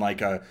treated in,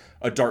 like, a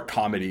dark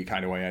comedy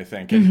kind of way, I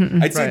think.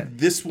 And I'd say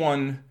this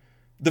one,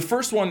 the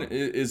first one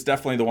is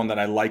definitely the one that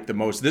I like the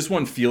most. This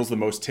one feels the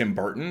most Tim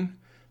Burton.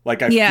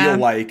 Like, I feel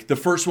like the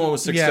first one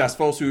was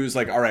successful, so he was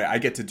like, all right, I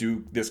get to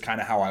do this kind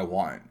of how I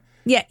want.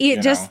 Yeah,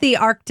 just the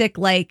Arctic,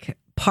 like,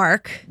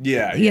 park.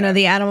 Yeah. You know,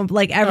 the animal,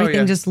 like,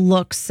 everything just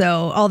looks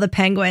so, all the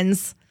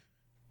penguins.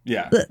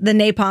 Yeah. The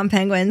napalm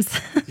penguins.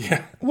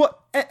 Yeah. well,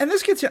 and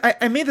this gets...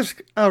 I made this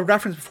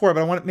reference before, but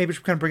I want to maybe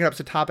just kind of bring it up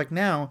as a topic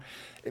now.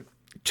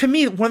 To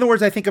me, one of the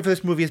words I think of for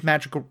this movie is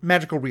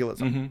magical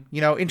realism. You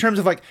know, in terms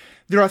of, like,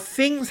 there are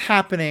things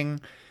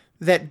happening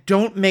that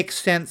don't make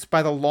sense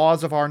by the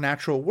laws of our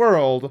natural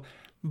world,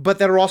 but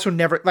that are also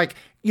never, like,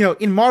 you know,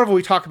 in Marvel,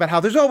 we talk about how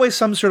there's always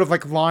some sort of,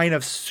 like, line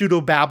of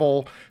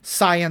pseudo-babble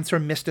science or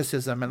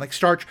mysticism and, like,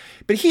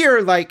 but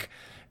here, like,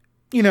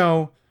 you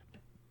know,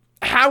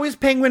 how is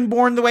Penguin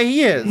born the way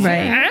he is?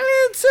 Right.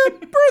 It's a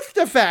birth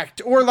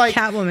defect. Or, like...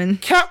 Catwoman.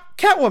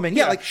 Catwoman,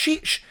 yeah. Like,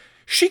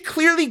 she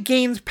clearly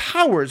gains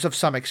powers of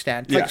some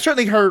extent. Like,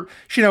 certainly her,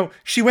 you know,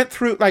 she went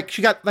through, like,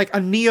 she got, like, a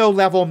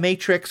Neo-level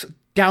Matrix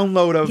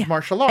download of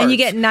martial arts. And you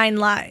get 9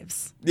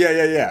 lives.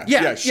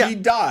 Yeah. She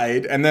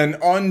died and then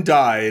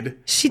undied.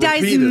 She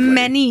dies repeatedly.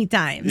 many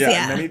times.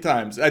 Yeah, many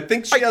times. I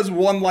think she has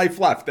 1 life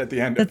left at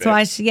the end of it. That's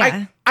why she,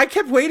 I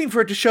kept waiting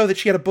for it to show that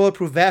she had a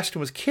bulletproof vest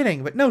and was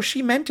kidding, but no,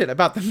 she meant it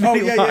about the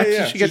many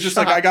lives. She's just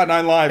like, I got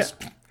 9 lives.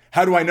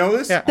 How do I know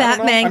this? Yeah.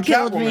 Batman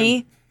killed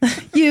me.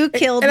 You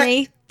killed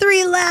me.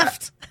 3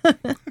 left.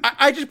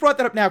 I just brought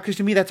that up now because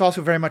to me that's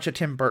also very much a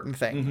Tim Burton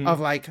thing of,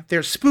 like,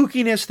 there's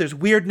spookiness, there's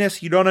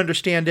weirdness, you don't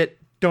understand it,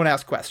 don't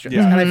ask questions.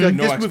 And I feel like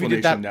No this movie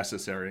did that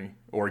necessary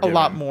or a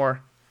lot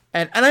more.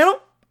 And I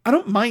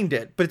don't mind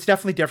it, but it's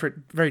definitely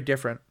different, very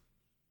different.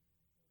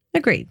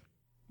 Agreed.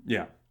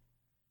 Yeah.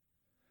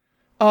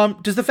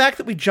 Does the fact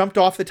that we jumped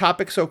off the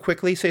topic so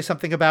quickly say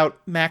something about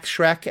Max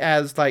Schreck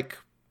as, like,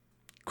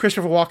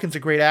 Christopher Walken's a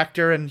great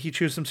actor and he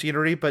chews some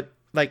scenery, but,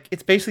 like,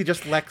 it's basically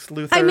just Lex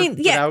Luthor. I mean,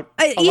 without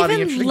a lot of even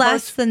interesting less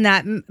parts. than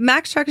that.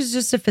 Max Schreck is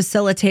just a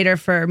facilitator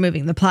for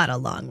moving the plot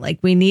along. Like,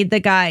 we need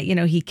the guy, you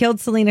know, he killed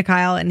Selena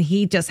Kyle and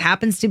he just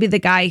happens to be the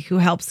guy who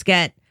helps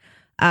get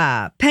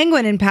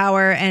Penguin in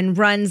power and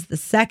runs the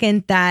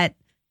second that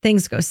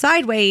things go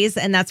sideways,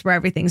 and that's where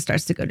everything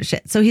starts to go to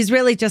shit. So he's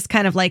really just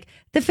kind of like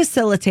the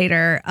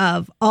facilitator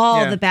of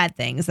all the bad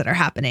things that are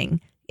happening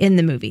in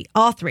the movie.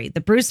 All 3.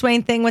 The Bruce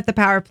Wayne thing with the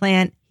power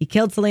plant, he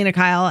killed Selena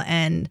Kyle,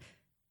 and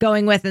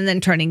going with and then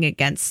turning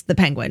against the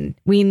Penguin.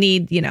 We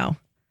need, you know,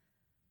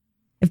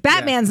 if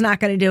Batman's not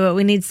going to do it,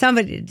 we need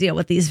somebody to deal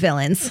with these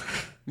villains.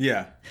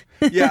 Yeah.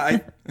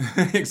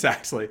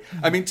 Exactly.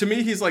 I mean, to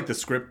me, he's like the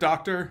script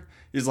doctor.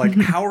 He's like,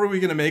 how are we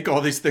going to make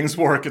all these things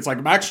work? It's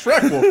like, Max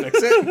Schreck will fix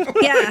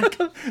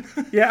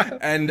it. Yeah.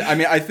 And I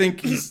mean, I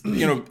think he's,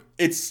 you know,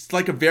 it's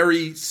like a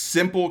very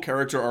simple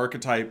character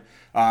archetype,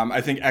 I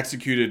think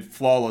executed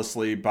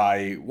flawlessly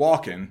by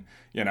Walken,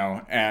 you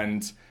know,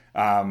 and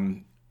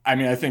I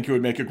mean, I think he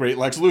would make a great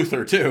Lex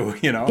Luthor too,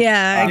 you know?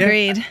 Yeah,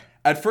 agreed.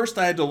 At first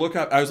I had to look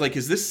up, I was like,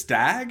 is this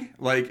Stag?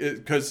 Like,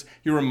 because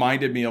he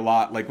reminded me a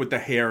lot, like with the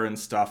hair and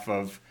stuff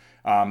of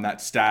that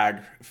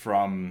Stag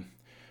from...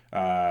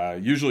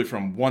 usually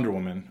from Wonder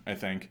Woman, I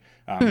think,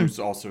 who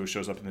also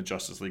shows up in the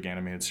Justice League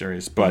animated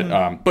series.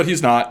 But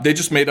he's not. They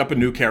just made up a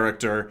new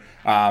character.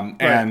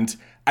 And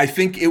I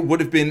think it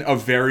would have been a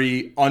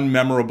very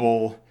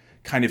unmemorable,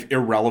 kind of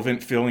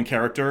irrelevant feeling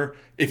character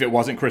if it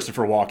wasn't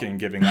Christopher Walken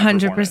giving that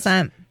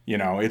 100%. You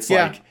know, it's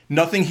like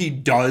nothing he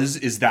does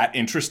is that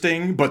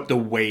interesting, but the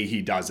way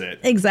he does it.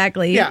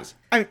 Exactly. Yeah.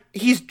 I mean,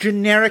 he's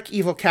generic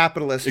evil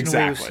capitalist in a way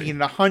we've Exactly. seen in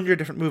 100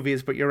 different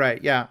movies, but you're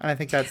right. Yeah. And I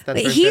think that's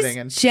very He's fitting.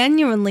 And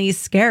genuinely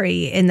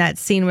scary in that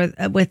scene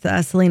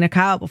with Selena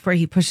Kyle before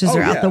he pushes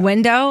her out the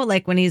window.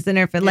 Like when he's in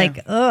her,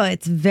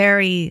 it's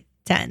very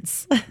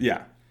tense.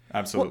 Yeah,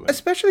 absolutely. Well,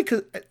 especially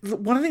because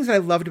one of the things that I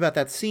loved about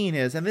that scene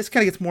is, and this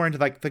kind of gets more into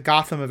like the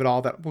Gotham of it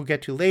all that we'll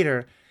get to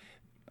later,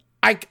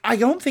 I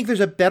don't think there's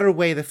a better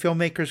way the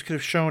filmmakers could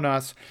have shown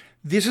us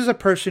this is a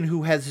person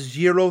who has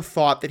zero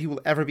thought that he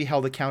will ever be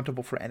held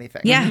accountable for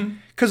anything. Yeah.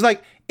 Because,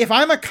 like, if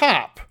I'm a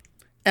cop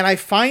and I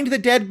find the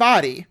dead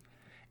body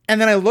and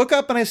then I look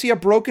up and I see a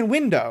broken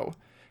window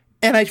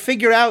and I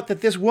figure out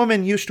that this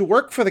woman used to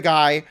work for the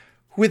guy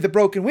with the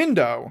broken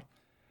window,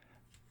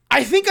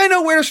 I think I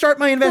know where to start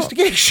my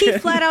investigation. She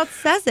flat out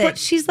says it.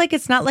 She's like,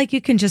 it's not like you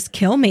can just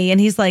kill me.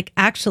 And he's like,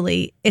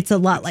 actually, it's a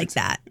lot like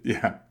that.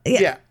 Yeah.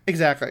 Yeah,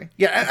 exactly.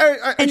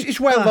 Yeah, it's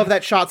why I love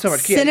that shot so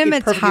much.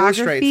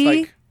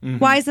 Cinematography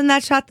wise in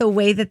that shot. The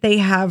way that they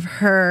have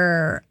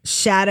her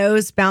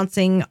shadows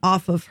bouncing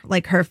off of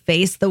like her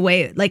face, the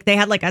way like they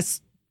had like a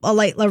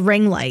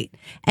ring light,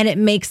 and it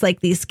makes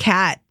like these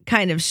cat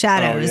kind of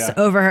shadows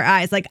over her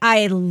eyes. Like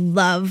I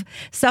love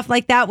stuff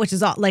like that, which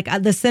is all like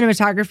the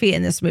cinematography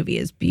in this movie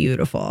is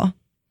beautiful.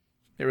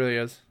 It really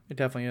is. It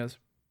definitely is.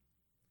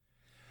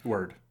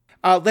 Word.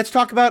 Let's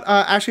talk about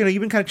actually, you know,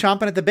 you've been kind of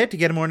chomping at the bit to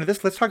get more into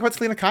this. Let's talk about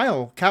Selena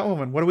Kyle,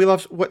 Catwoman. What do we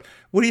love? What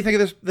do you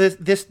think of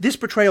this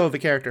portrayal of the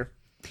character?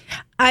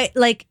 I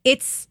like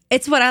it's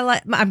what I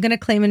like. I'm going to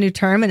claim a new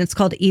term, and it's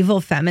called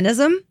evil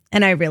feminism.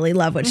 And I really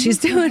love what she's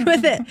doing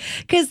with it.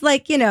 Cause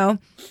like, you know,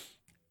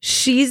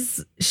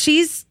 she's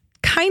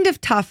kind of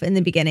tough in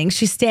the beginning.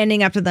 She's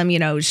standing up to them. You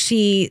know,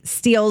 she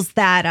steals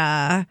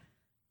that,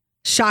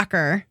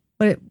 shocker.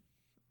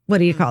 What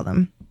do you call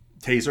them?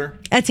 Taser?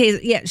 A taser.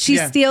 Yeah. She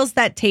steals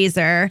that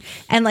taser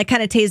and like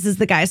kind of tases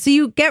the guy. So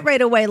you get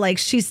right away, like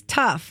she's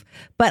tough,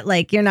 but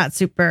like you're not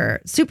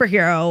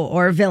superhero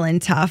or villain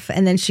tough.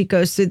 And then she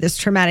goes through this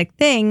traumatic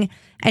thing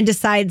and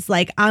decides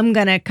like, I'm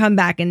going to come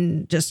back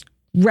and just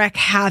wreak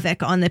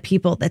havoc on the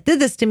people that did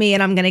this to me,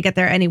 and I'm going to get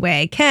there any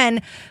way I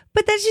can.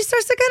 But then she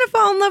starts to kind of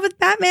fall in love with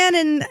Batman,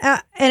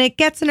 and it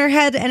gets in her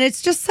head, and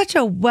it's just such a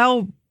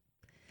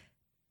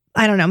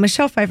I don't know.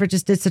 Michelle Pfeiffer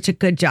just did such a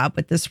good job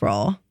with this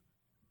role.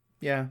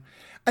 Yeah.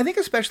 I think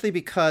especially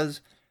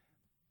because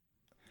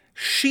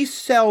she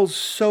sells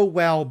so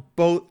well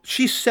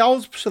she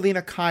sells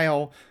Selena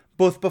Kyle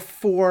both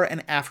before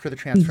and after the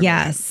transformation.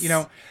 Yes. You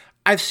know,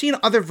 I've seen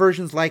other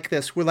versions like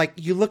this where like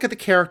you look at the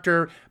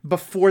character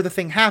before the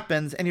thing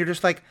happens and you're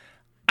just like,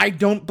 I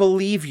don't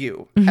believe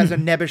you as a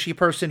nebbishy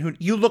person who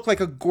you look like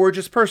a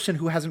gorgeous person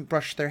who hasn't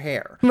brushed their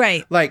hair.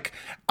 Right. Like,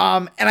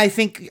 and I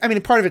think, I mean,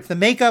 part of it's the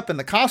makeup and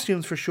the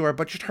costumes for sure,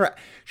 but just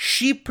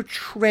she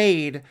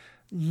portrayed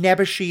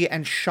nebbishy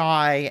and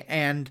shy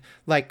and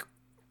like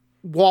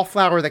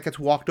wallflower that gets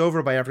walked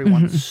over by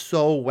everyone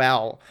so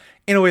well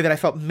in a way that I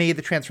felt made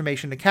the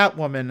transformation to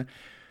Catwoman,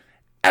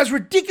 as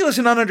ridiculous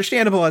and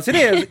ununderstandable as it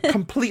is,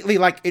 completely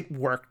like it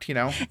worked, you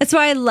know? That's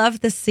why I love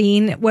the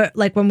scene where,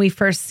 like, when we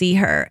first see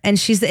her and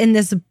she's in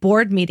this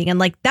board meeting, and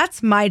like,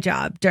 that's my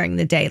job during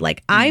the day.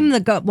 Like, I'm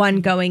the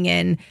one going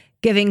in,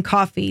 giving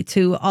coffee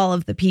to all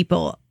of the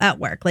people at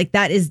work. Like,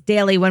 that is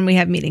daily when we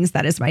have meetings.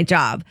 That is my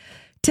job.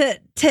 To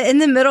in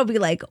the middle be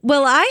like,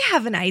 well, I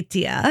have an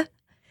idea.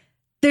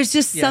 There's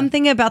just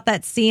something about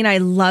that scene I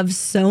love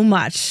so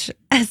much.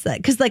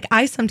 Because like,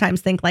 I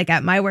sometimes think like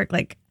at my work,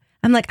 like,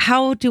 I'm like,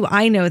 how do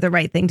I know the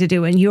right thing to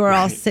do? And you're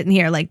all sitting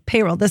here like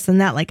payroll, this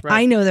and that. Like,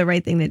 I know the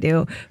right thing to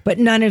do, but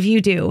none of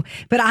you do.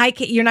 But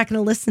you're not going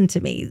to listen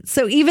to me.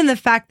 So even the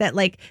fact that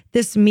like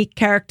this meek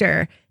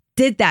character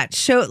did that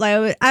show,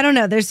 like, I don't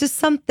know. There's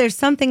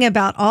something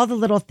about all the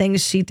little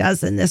things she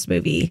does in this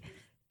movie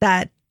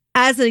that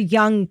as a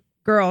young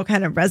girl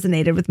kind of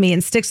resonated with me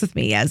and sticks with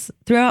me as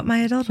throughout my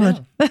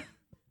adulthood.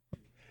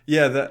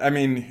 Yeah. I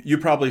mean, you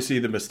probably see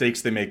the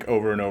mistakes they make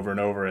over and over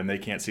and over, and they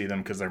can't see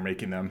them because they're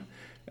making them.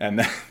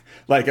 And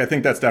like, I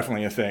think that's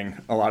definitely a thing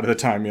a lot of the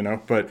time, you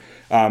know, but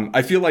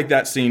I feel like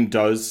that scene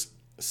does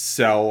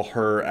sell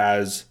her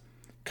as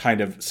kind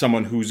of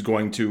someone who's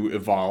going to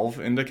evolve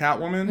into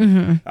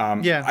Catwoman.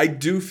 I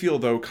do feel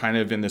though, kind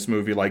of in this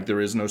movie, like there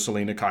is no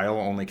Selena Kyle,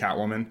 only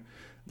Catwoman.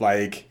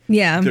 Like,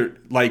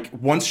 like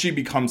once she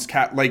becomes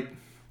like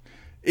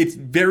it's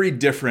very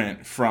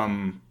different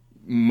from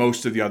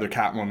most of the other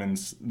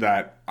Catwomans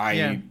that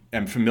I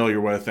am familiar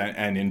with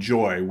and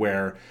enjoy,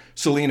 where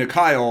Selena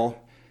Kyle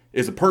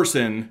is a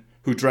person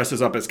who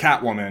dresses up as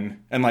Catwoman,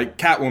 and like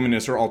Catwoman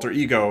is her alter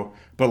ego,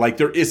 but like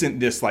there isn't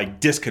this like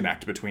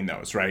disconnect between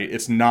those, right?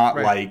 It's not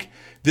like,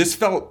 this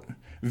felt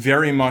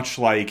very much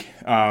like,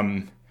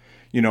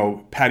 you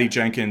know, Patty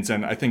Jenkins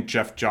and I think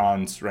Jeff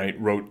Johns, right,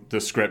 wrote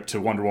the script to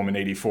Wonder Woman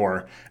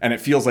 84, and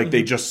it feels like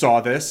they just saw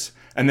this,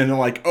 and then they're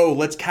like, oh,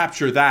 let's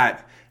capture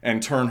that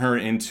and turn her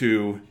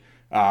into,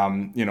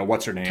 you know,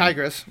 what's her name?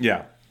 Tigress.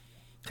 Yeah.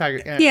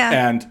 Tiger,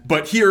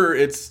 but here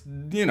it's,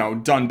 you know,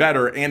 done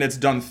better, and it's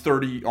done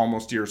 30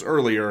 almost years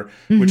earlier,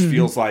 which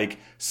feels like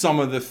some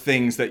of the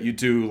things that you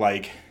do,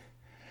 like,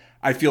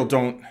 I feel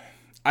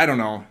I don't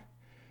know,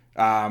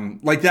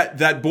 like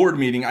that board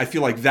meeting, I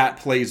feel like that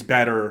plays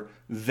better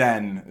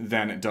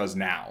than it does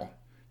now,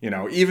 you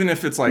know, even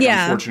if it's like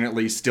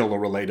unfortunately still a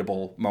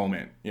relatable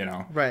moment, you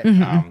know,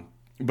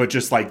 but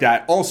just like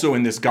that also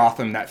in this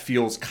Gotham that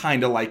feels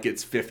kind of like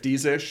it's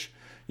 50s-ish,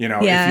 you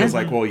know, it feels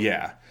like, well,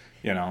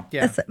 you know,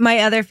 That's my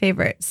other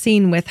favorite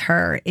scene with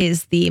her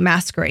is the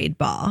masquerade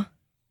ball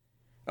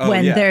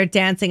when they're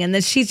dancing, and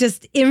then she's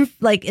just in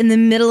the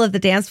middle of the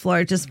dance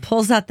floor, just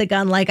pulls out the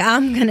gun like,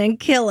 I'm gonna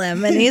kill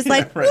him, and he's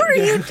like, what are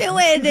you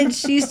doing? And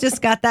she's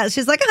just got that.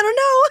 She's like,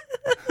 I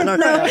don't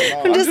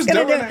know. I'm just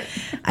gonna do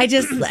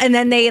it. And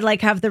then they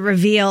like have the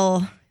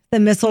reveal, the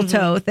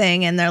mistletoe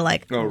thing, and they're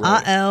like,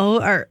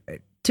 or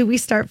do we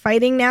start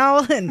fighting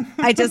now? And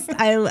I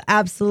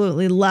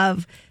absolutely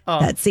love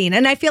that scene.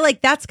 And I feel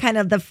like that's kind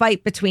of the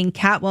fight between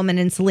Catwoman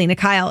and Selena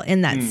Kyle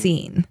in that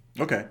scene.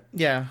 Okay.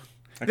 Yeah.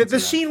 The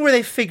scene where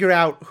they figure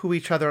out who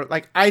each other,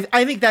 like, I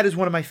think that is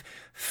one of my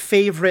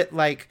favorite,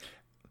 like,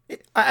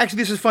 actually,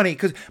 this is funny,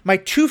 because my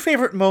two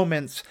favorite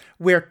moments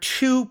where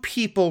two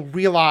people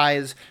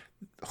realize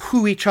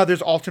who each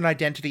other's alternate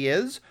identity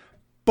is,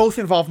 both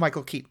involve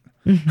Michael Keaton.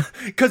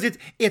 Because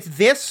it's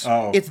this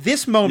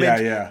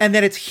moment, and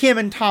then it's him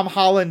and Tom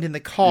Holland in the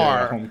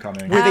car,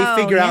 Homecoming, where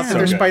they figure out that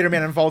they're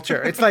Spider-Man and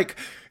Vulture. It's like,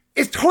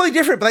 it's totally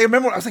different, but I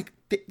remember when I was like,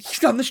 he's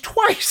done this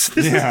twice.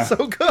 This is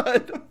so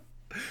good.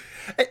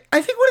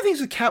 I think one of the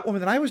things with Catwoman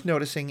that I was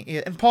noticing,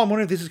 and Paul, I'm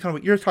wondering if this is kind of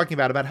what you're talking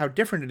about how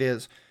different it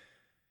is.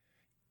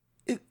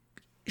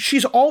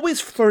 She's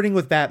always flirting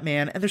with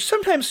Batman, and there's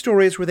sometimes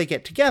stories where they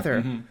get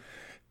together.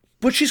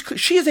 But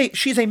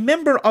she's a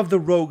member of the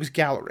Rogues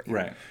Gallery.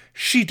 Right.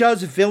 She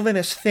does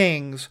villainous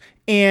things,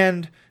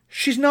 and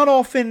she's not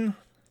often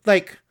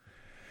like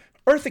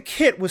Eartha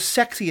Kitt was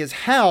sexy as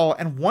hell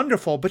and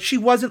wonderful, but she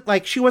wasn't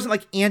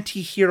like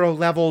anti-hero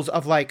levels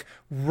of like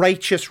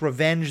righteous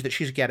revenge that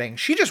she's getting.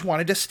 She just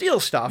wanted to steal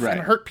stuff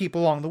and hurt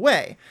people along the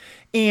way.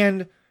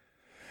 And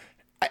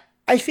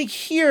I think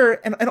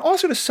here, and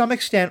also to some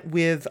extent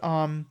with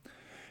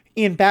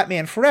in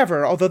Batman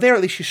Forever, although there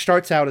at least she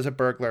starts out as a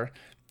burglar,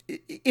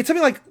 it's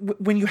something like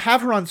when you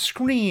have her on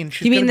screen,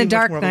 she's You mean The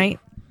Dark Knight?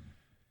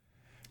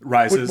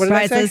 Rises. What did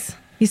I say?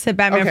 You said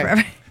Batman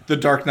Forever. The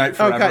Dark Knight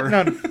Forever.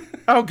 No.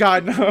 Oh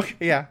God, no.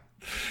 Yeah.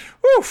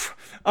 Woof.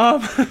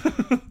 In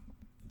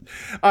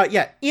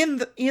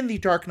the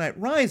Dark Knight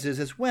Rises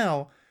as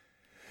well,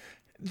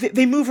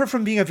 they move her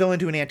from being a villain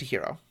to an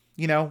anti-hero.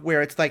 You know,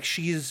 where it's like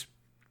she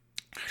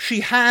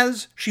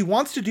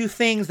wants to do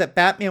things that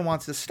Batman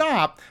wants to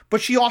stop,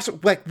 but she also,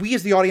 like, we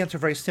as the audience are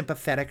very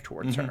sympathetic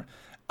towards her.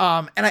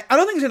 And I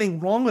don't think there's anything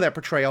wrong with that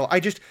portrayal.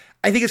 I think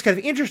it's kind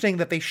of interesting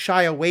that they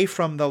shy away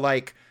from the,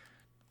 like,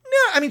 no,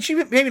 I mean, she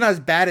maybe not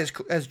as bad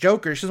as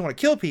Joker. She doesn't want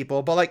to kill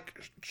people, but,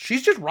 like,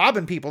 she's just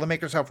robbing people to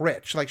make herself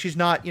rich. Like, she's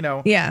not, you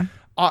know,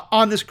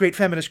 on this great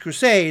feminist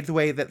crusade the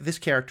way that this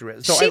character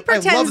is. So she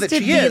pretends I love that to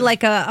she be is.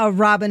 like a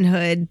Robin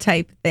Hood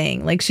type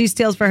thing. Like, she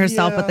steals for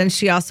herself, but then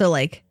she also,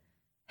 like,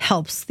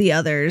 helps the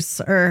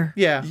others. Or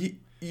I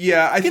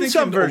think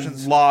some in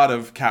versions. A lot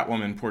of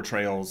Catwoman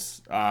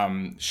portrayals,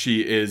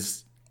 she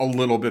is a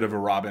little bit of a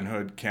Robin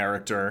Hood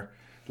character.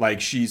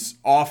 Like, she's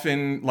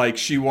often, like,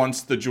 she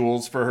wants the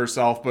jewels for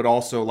herself, but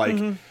also, like,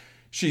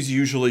 she's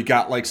usually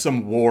got, like,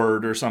 some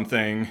ward or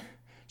something.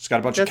 She's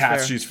got a bunch of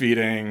cats she's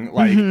feeding.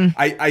 Like,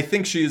 I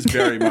think she is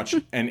very much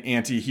an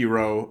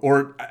anti-hero.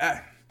 Or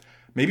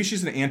maybe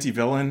she's an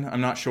anti-villain.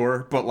 I'm not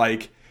sure. But,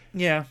 like,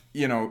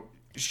 you know,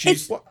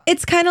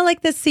 it's kind of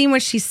like the scene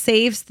where she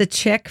saves the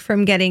chick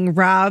from getting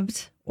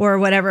robbed or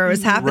whatever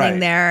was happening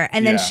there.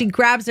 And then she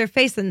grabs her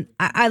face. And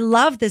I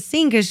love this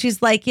scene because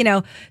she's like, you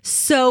know,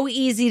 so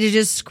easy to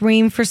just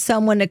scream for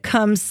someone to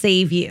come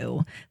save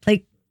you.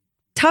 Like,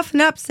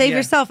 toughen up, save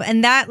yourself.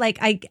 And that, like,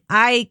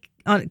 I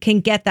can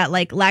get that,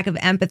 like, lack of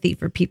empathy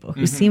for people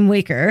who seem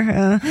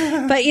weaker.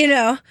 But, you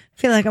know, I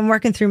feel like I'm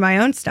working through my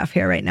own stuff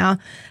here right now.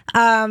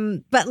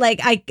 But, like,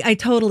 I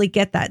totally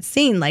get that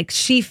scene. Like,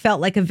 she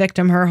felt like a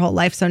victim her whole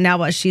life. So now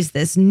while she's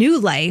this new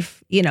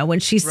life, you know, when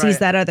she sees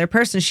that other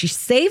person, she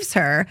saves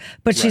her.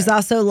 But she's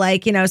also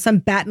like, you know, some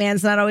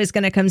Batman's not always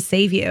going to come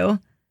save you.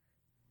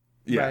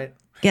 Yeah. Right.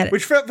 Get it.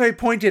 Which felt very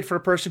pointed for a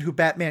person who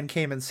Batman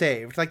came and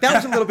saved. Like, that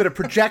was a little bit of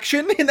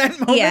projection in that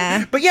moment.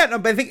 Yeah. But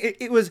but I think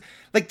it was,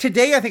 like,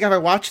 today, I think if I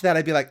watched that,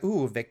 I'd be like,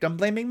 ooh, victim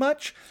blaming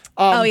much?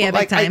 Big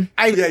like, time.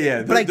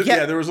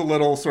 There was a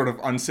little sort of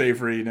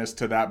unsavoriness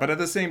to that. But at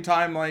the same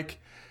time,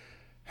 like...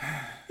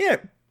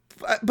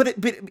 But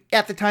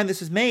at the time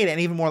this is made, and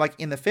even more like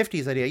in the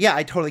 50s idea,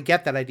 I totally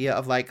get that idea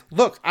of, like,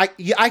 look, I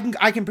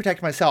can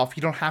protect myself.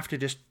 You don't have to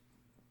just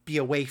be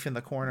a waif in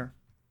the corner.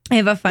 I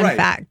have a fun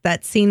fact.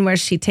 That scene where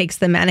she takes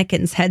the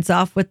mannequins' heads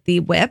off with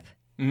the whip.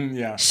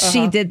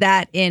 She did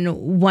that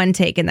in one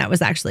take, and that was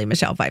actually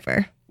Michelle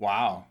Pfeiffer.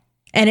 Wow.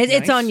 And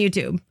it's on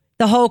YouTube.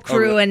 The whole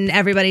crew and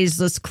everybody's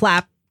just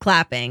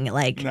clapping.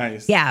 Like,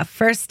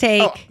 first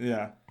take.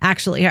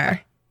 Actually her.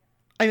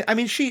 I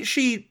mean,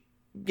 she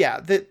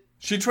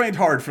trained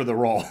hard for the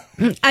role.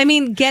 I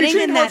mean, getting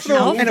in that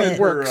outfit. And it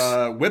works.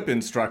 Her whip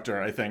instructor,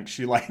 I think,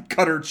 she, like,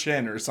 cut her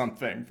chin or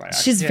something.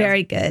 She's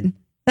very good.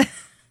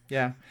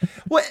 Yeah.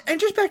 Well, and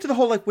just back to the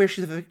whole, like, where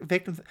she's a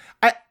victim.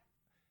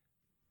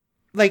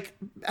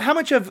 How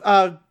much of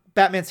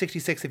Batman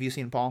 66 have you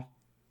seen, Paul?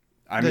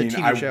 I mean,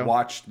 I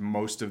watched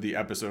most of the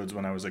episodes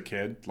when I was a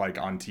kid, like,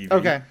 on TV.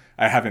 Okay.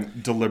 I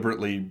haven't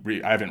deliberately,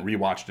 I haven't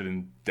rewatched it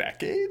in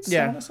decades,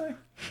 I want to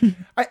say.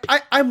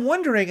 I'm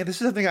wondering, and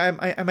this is something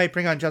I might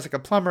bring on Jessica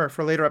Plummer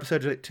for a later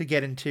episode to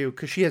get into,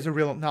 because she has a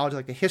real knowledge of,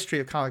 like, the history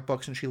of comic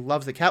books, and she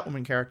loves the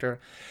Catwoman character.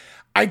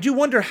 I do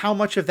wonder how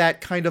much of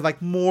that kind of,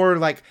 like, more,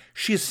 like,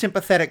 she's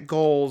sympathetic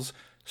goals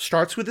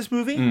starts with this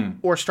movie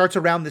or starts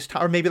around this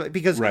time, or maybe, like,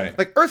 because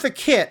like Eartha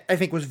Kitt, I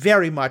think, was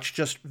very much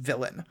just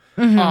villain.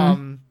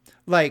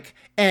 But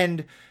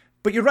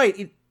you're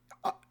right.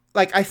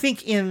 Like, I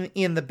think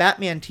in the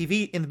Batman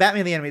the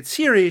Animated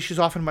Series, she's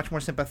often much more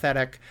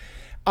sympathetic.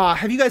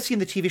 Have you guys seen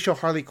the TV show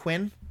Harley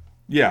Quinn?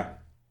 Yeah.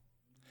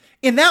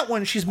 In that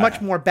one, she's much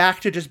more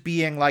back to just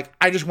being like,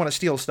 I just want to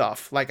steal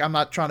stuff. Like, I'm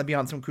not trying to be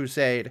on some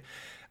crusade.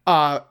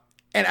 And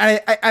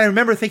I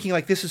remember thinking,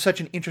 like, this is such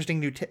an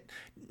interesting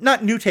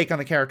not new take on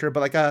the character, but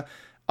like a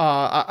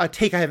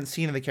take I haven't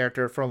seen in the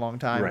character for a long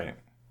time. Right.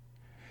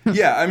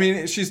 Yeah, I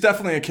mean, she's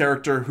definitely a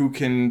character who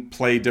can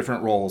play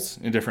different roles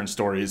in different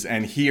stories.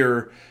 And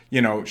here,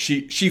 you know,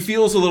 she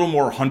feels a little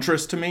more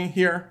Huntress to me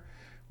here,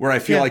 where I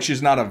feel like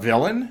she's not a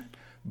villain,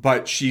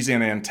 but she's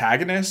an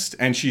antagonist,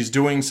 and she's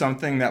doing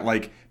something that,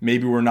 like,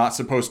 maybe we're not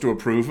supposed to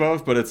approve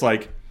of, but it's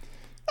like,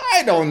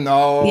 I don't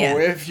know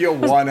if you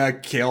want to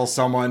kill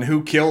someone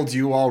who killed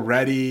you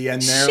already,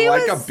 and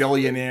they're a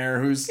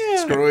billionaire who's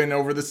screwing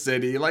over the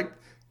city. Like,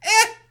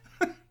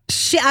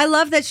 I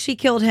love that she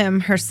killed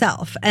him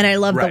herself, and I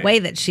love the way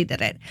that she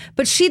did it.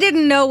 But she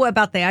didn't know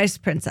about the Ice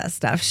Princess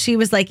stuff. She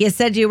was like, you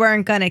said you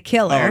weren't going to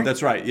kill her. Oh,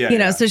 that's right. Yeah. You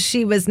know, so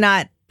she was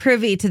not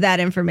privy to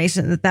that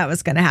information that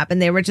was going to happen.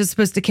 They were just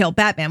supposed to kill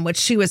Batman, which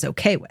she was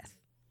okay with.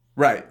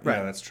 Right.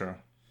 Yeah, that's true.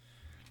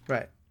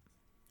 Right.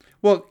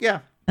 Well, yeah.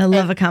 I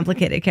love a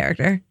complicated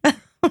character.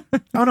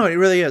 Oh, no, it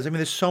really is. I mean,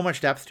 there's so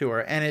much depth to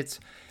her. And it's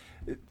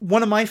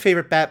one of my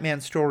favorite Batman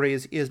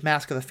stories is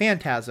Mask of the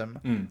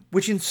Phantasm,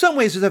 which in some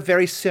ways is a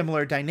very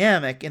similar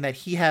dynamic in that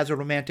he has a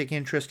romantic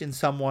interest in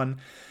someone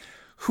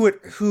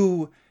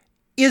who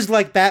is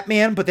like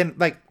Batman, but then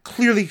like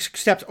clearly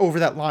steps over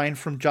that line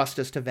from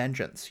justice to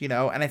vengeance, you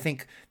know? And I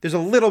think there's a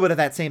little bit of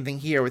that same thing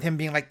here with him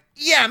being like,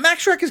 yeah,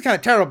 Max Schreck is kind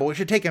of terrible. We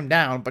should take him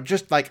down, but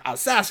just like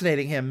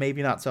assassinating him,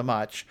 maybe not so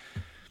much.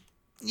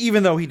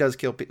 Even though he does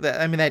kill people.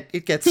 I mean, that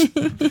it gets...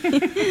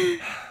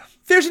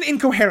 There's an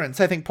incoherence,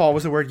 I think, Paul,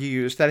 was the word you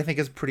used, that I think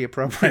is pretty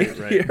appropriate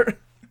here.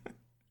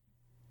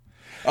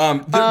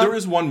 There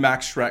is one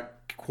Max Schreck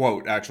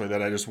quote, actually,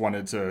 that I just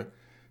wanted to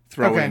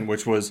throw in,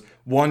 which was,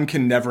 one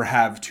can never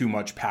have too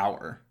much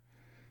power.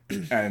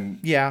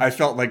 And I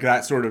felt like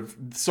that sort of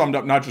summed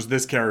up not just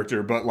this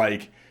character, but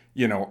like,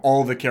 you know,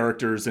 all the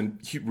characters and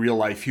real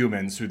life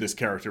humans who this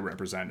character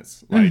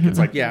represents. Like, it's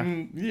like, I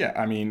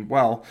mean,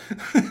 well,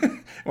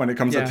 when it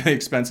comes at the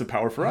expense of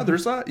power for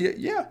others,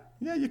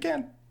 you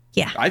can.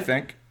 Yeah. I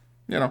think,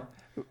 you know.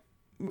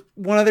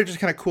 One other just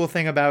kind of cool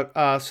thing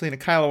about Selena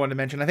Kyle I wanted to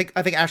mention. I think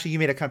Ashley, you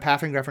made a kind of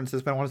passing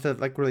references, but I wanted to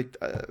like really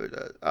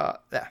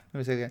let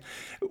me say it again.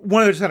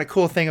 One other just kind of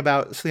cool thing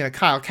about Selena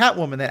Kyle,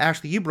 Catwoman, that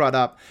Ashley you brought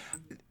up.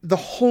 The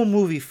whole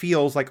movie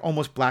feels like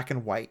almost black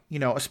and white, you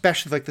know,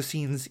 especially like the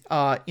scenes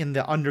in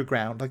the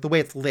underground, like the way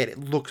it's lit, it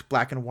looks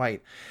black and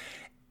white.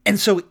 And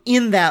so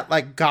in that,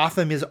 like,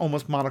 Gotham is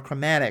almost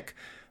monochromatic.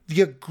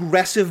 The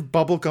aggressive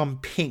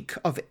bubblegum pink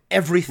of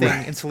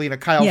everything in Selena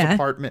Kyle's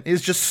apartment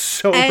is just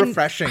so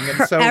refreshing.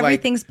 And so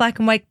everything's black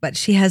and white, but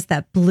she has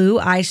that blue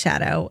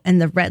eyeshadow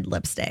and the red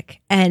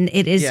lipstick. And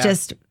it is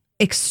just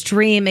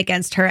extreme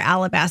against her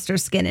alabaster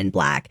skin in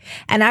black.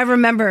 And I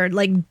remember,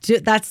 like,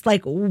 that's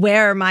like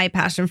where my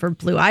passion for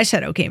blue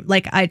eyeshadow came.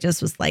 Like, I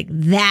just was like,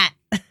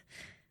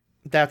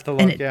 that's the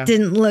look, and it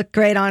didn't look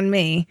great on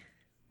me.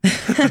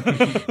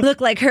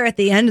 Look like her at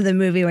the end of the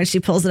movie when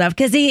she pulls it up,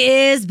 because he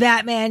is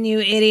Batman, you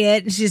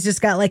idiot. And she's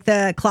just got like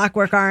the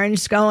Clockwork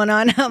Orange going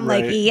on. I'm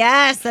like,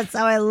 yes, that's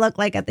how I look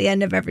like at the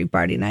end of every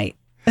party night.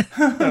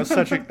 That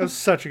was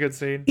such a good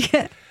scene.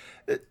 Yeah.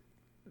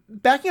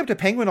 Backing up to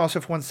Penguin also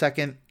for 1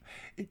 second.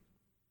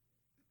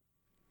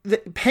 The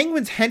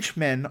Penguin's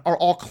henchmen are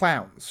all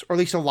clowns, or at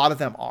least a lot of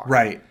them are.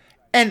 Right.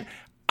 And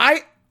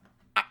I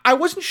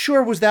wasn't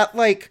sure, was that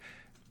like,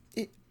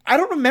 I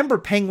don't remember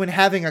Penguin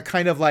having a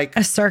kind of like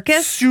a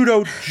circus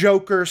pseudo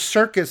Joker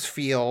circus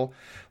feel.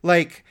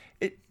 Like,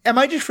 am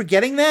I just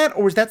forgetting that?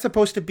 Or was that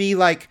supposed to be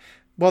like,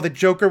 well, the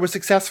Joker was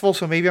successful,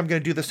 so maybe I'm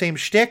going to do the same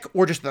shtick?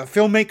 Or just the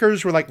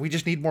filmmakers were like, we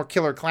just need more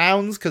killer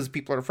clowns because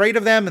people are afraid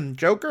of them and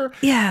Joker?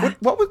 Yeah.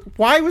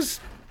 Why was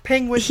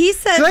Penguin? He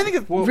said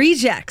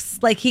rejects.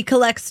 Like, he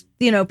collects,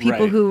 you know,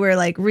 people who were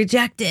like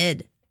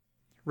rejected.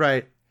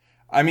 Right.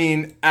 I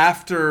mean,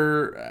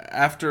 after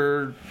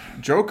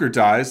Joker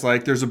dies,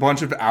 like, there's a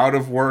bunch of out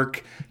of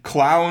work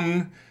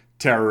clown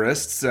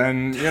terrorists,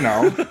 and, you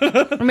know,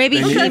 or maybe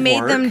he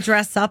made them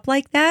dress up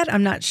like that.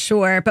 I'm not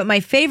sure, but my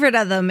favorite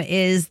of them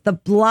is the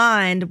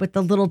blonde with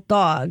the little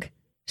dog.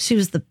 She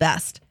was the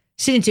best.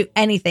 She didn't do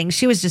anything.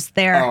 She was just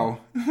there.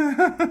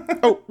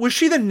 Oh, was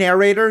she the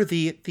narrator?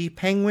 The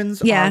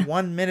penguins are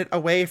 1 minute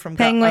away from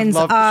penguins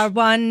are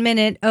 1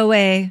 minute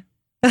away.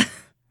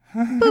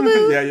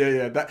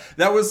 Yeah.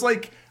 That was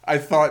like, I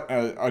thought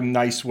a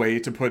nice way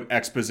to put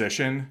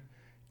exposition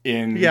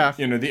in,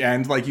 you know, the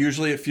end. Like,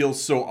 usually it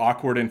feels so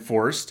awkward and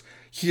forced.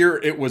 Here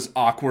it was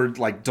awkward,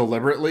 like,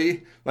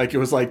 deliberately. Like, it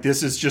was like,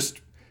 this is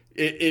just,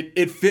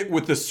 it fit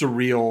with the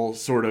surreal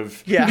sort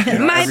of, you know,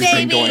 my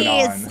everything babies going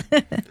on.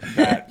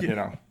 That, you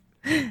know.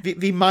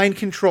 The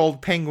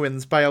mind-controlled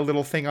penguins by a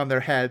little thing on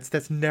their heads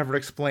that's never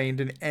explained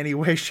in any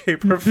way,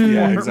 shape, or form.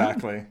 Yeah,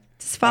 exactly.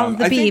 Just follow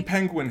the I beep. think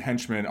penguin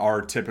henchmen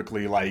are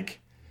typically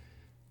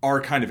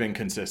are kind of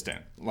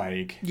inconsistent.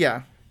 Like,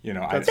 yeah, you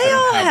know, they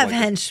all have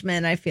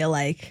henchmen. I feel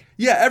like,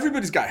 yeah,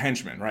 everybody's got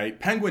henchmen, right?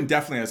 Penguin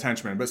definitely has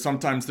henchmen, but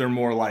sometimes they're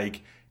more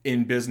like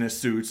in business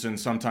suits and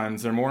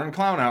sometimes they're more in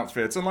clown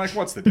outfits. And like,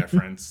 what's the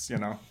difference?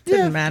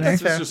 Doesn't matter.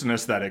 It's just an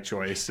aesthetic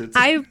choice.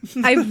 I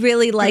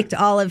really liked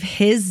all of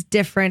his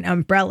different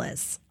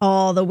umbrellas,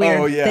 all the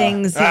weird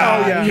things. You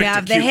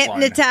have the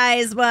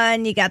hypnotized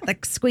one, you got the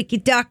squeaky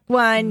duck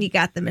one, you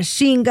got the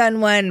machine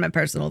gun one, my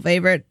personal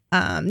favorite.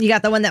 You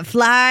got the one that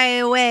fly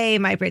away,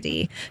 my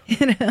pretty.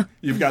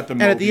 You've got the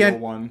mobile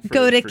one.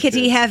 Go to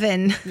kitty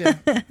heaven. Yeah.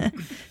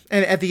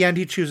 And at the end,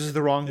 he chooses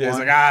the wrong one. He's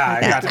like, I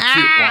got the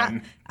cute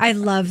one. I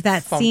love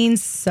that scene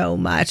so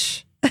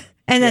much.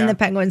 And then the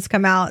penguins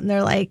come out and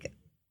they're like,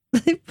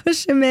 they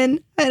push him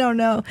in. I don't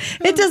know.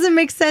 It doesn't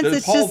make sense. There's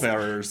it's just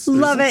pallbearers.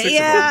 Love it.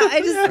 Yeah,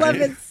 I just love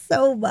it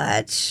so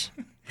much.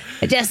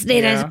 I just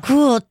need a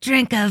cool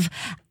drink of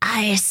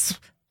ice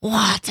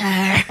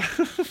water.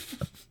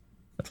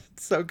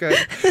 So good.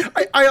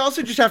 I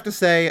also just have to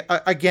say,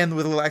 again,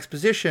 with a little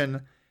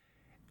exposition,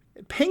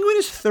 Penguin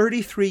is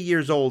 33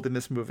 years old in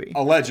this movie.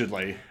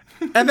 Allegedly.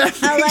 And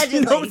that's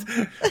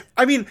allegedly.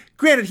 I mean,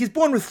 granted, he's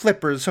born with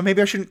flippers, so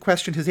maybe I shouldn't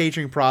question his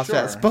aging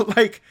process. Sure. But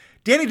like,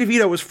 Danny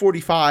DeVito was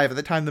 45 at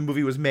the time the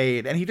movie was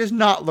made, and he does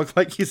not look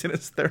like he's in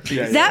his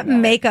 30s. That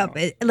makeup,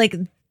 like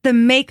the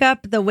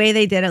makeup, the way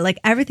they did it, like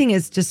everything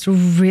is just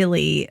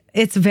really,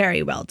 it's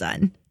very well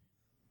done.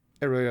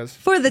 It really is.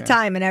 For the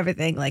time and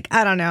everything. Like,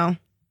 I don't know.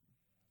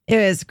 It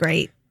was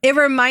great. It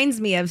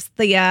reminds me of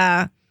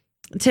the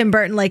Tim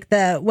Burton, like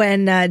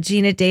when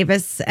Gina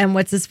Davis and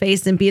what's his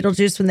face in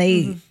Beetlejuice, when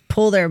they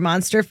pull their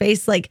monster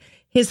face, like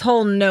his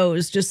whole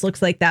nose just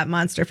looks like that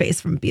monster face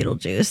from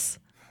Beetlejuice.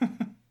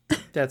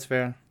 That's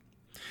fair.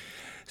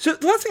 So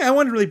the last thing I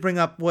wanted to really bring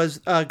up was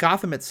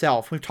Gotham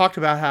itself. We've talked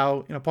about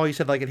how, Paul, you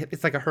said like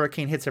it's like a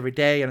hurricane hits every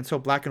day and it's so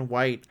black and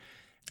white.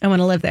 I want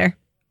to live there.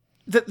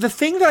 The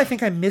thing that I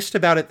think I missed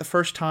about it the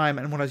first time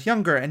and when I was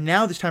younger, and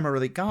now this time I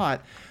really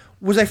got,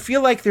 was I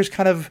feel like there's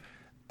kind of,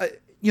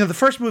 the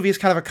first movie is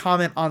kind of a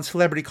comment on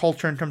celebrity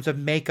culture in terms of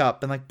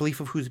makeup and like belief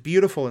of who's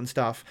beautiful and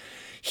stuff.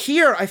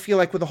 Here, I feel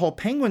like with the whole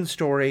Penguin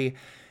story,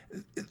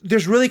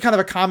 there's really kind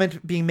of a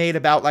comment being made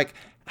about like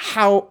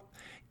how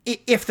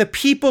if the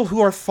people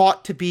who are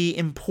thought to be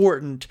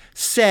important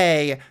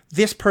say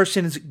this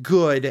person's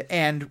good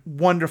and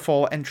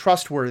wonderful and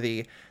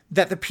trustworthy,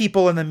 that the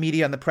people in the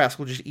media and the press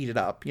will just eat it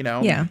up,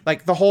 Yeah.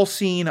 Like the whole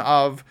scene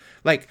of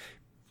like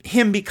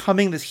him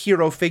becoming this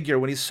hero figure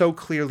when he's so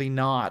clearly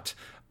not.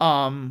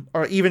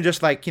 Or even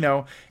just like,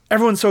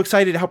 everyone's so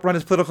excited to help run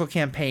his political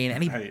campaign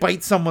and he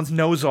bites someone's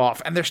nose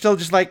off and they're still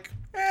just like,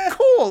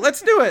 cool,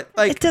 let's do it.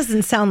 Like, it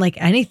doesn't sound like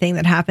anything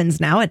that happens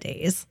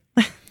nowadays.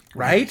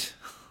 Right?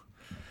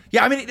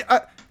 Yeah, I mean,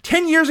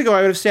 10 years ago,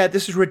 I would have said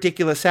this is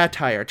ridiculous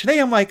satire. Today,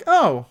 I'm like,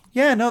 oh,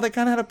 yeah, no, they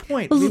kind of had a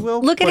point. We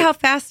will. Look at how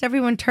fast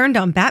everyone turned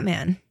on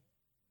Batman.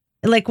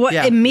 Like, what?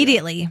 Yeah.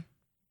 Immediately.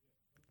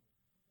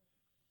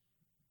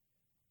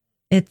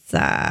 It's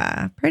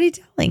pretty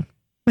telling.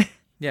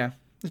 Yeah,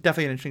 there's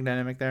definitely an interesting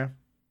dynamic there.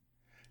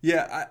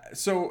 Yeah,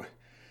 so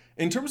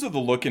in terms of the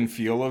look and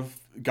feel of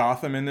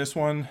Gotham in this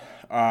one,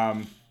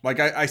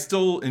 I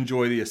still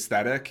enjoy the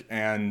aesthetic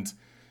and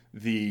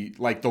the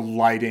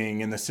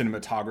lighting and the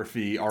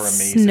cinematography are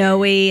amazing.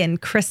 Snowy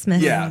and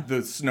Christmas. Yeah,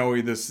 the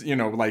snowy,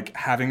 like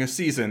having a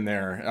season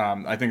there,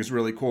 I think is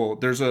really cool.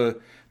 There's an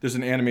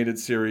animated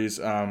series,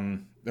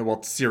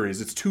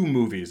 it's 2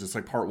 movies. It's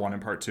like part 1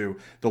 and part 2,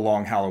 The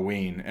Long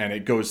Halloween, and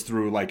it goes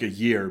through like a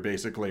year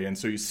basically, and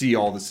so you see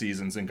all the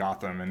seasons in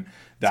Gotham, and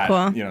that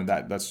cool.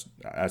 That's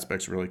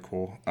aspect's really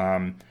cool.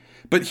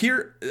 But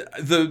here,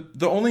 the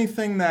only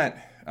thing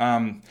that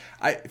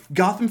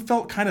Gotham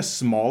felt kind of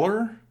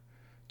smaller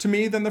to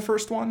me than the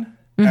first one,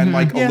 and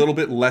like a little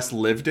bit less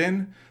lived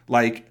in.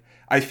 Like,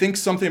 I think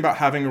something about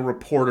having a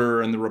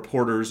reporter and the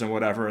reporters and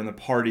whatever and the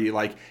party,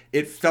 like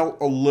it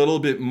felt a little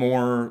bit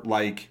more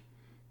like,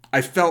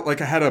 I felt like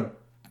I had a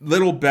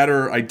little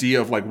better idea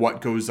of like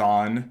what goes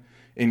on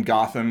in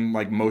Gotham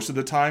like most of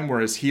the time,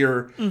 whereas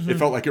here it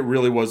felt like it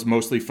really was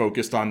mostly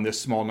focused on this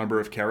small number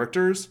of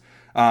characters.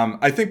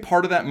 I think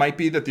part of that might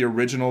be that the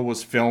original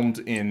was filmed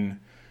in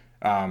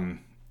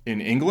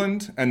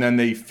England, and then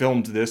they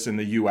filmed this in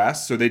the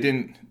US, so they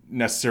didn't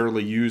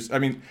necessarily use, I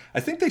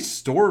think they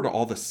stored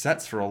all the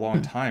sets for a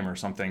long time or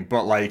something,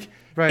 but like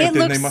it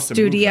looks they must have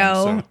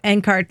studio moved them,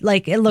 and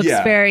like it looks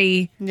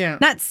very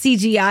not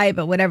CGI,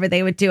 but whatever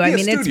they would do. I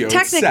mean, studio, it's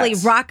technically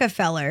it's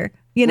Rockefeller.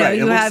 You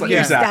have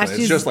your statues.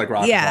 It's just like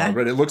Rockefeller,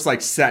 but it looks like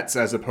sets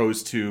as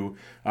opposed to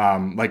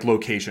like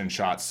location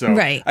shots. So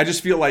I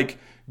just feel like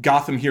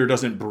Gotham here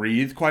doesn't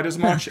breathe quite as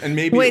much, and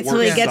maybe wait till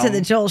we get to the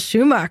Joel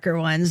Schumacher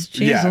ones.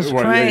 Jesus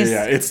Christ!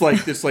 Yeah. It's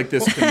like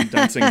this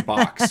condensing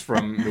box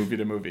from movie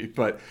to movie.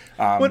 But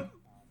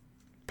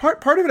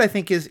part of it, I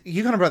think, is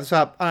you kind of brought this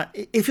up.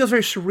 It feels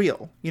very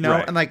surreal,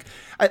 Right. and like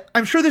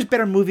I'm sure there's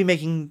better movie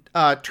making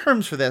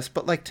terms for this,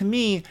 but like to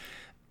me,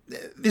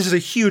 this is a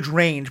huge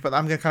range. But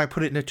I'm going to kind of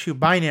put it into 2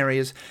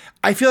 binaries.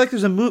 I feel like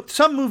there's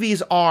some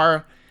movies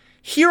are.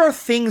 Here are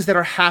things that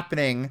are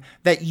happening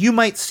that you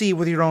might see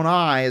with your own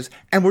eyes,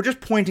 and we're just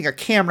pointing a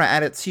camera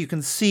at it so you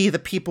can see the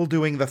people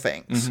doing the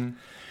things.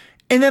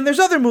 And then there's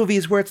other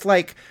movies where it's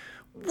like,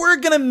 we're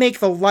going to make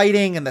the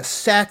lighting and the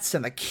sets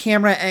and the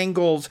camera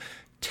angles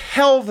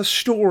tell the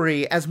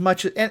story as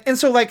much. And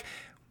so, like,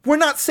 we're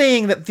not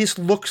saying that this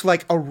looks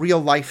like a real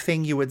life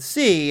thing you would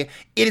see.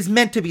 It is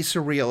meant to be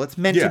surreal. It's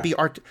meant to be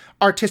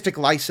artistic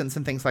license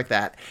and things like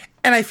that.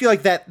 And I feel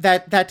like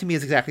that to me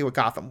is exactly what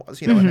Gotham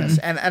was, in this.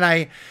 And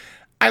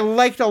I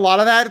liked a lot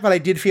of that, but I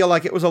did feel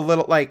like it was a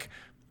little like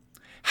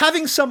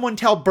having someone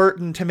tell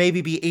Burton to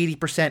maybe be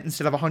 80%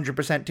 instead of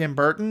 100% Tim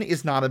Burton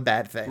is not a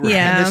bad thing.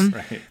 Yeah.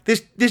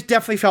 This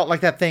definitely felt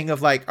like that thing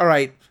of like, all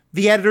right,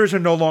 the editors are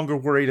no longer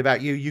worried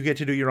about you. You get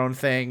to do your own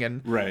thing.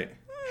 And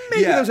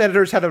maybe those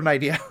editors had an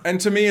idea.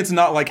 And to me, it's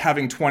not like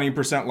having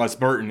 20% less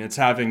Burton. It's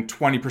having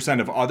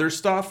 20% of other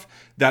stuff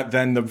that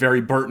then the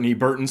very Burton-y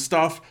Burton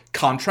stuff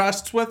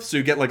contrasts with. So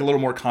you get like a little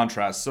more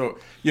contrast. So,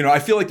 I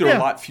feel like there are a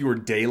lot fewer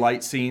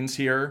daylight scenes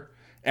here.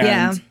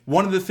 And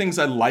one of the things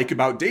I like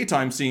about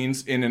daytime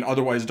scenes in an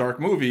otherwise dark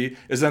movie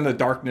is then the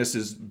darkness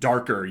is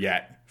darker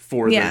yet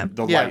for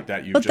the light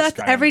that you but just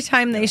that's every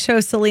time they show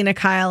Selena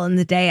Kyle in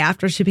the day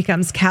after she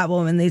becomes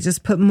Catwoman, they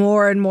just put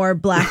more and more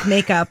black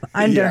makeup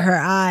under her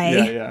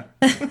eye.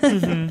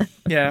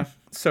 Yeah,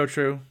 so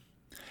true.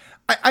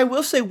 I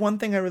will say one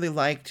thing I really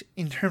liked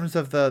in terms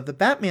of the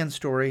Batman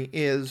story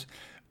is,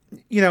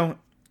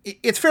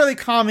 it's fairly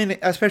common,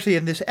 especially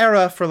in this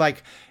era, for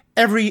like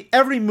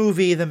every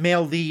movie, the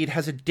male lead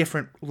has a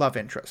different love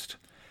interest.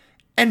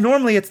 And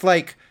normally it's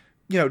like,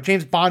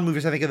 James Bond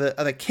movies, I think,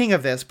 are the king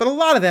of this. But a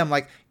lot of them,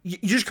 like, you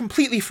just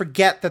completely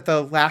forget that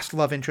the last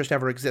love interest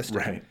ever existed.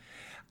 Right.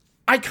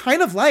 I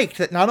kind of liked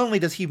that not only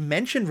does he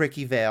mention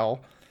Ricky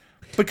Vale,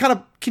 but kind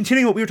of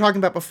continuing what we were talking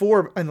about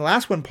before in the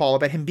last one, Paul,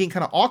 about him being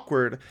kind of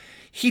awkward.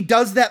 He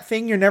does that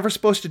thing you're never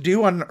supposed to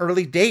do on an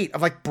early date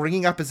of, like,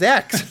 bringing up his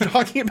ex,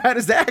 talking about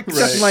his ex.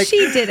 Right. Like,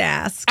 she did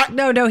ask.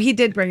 No, he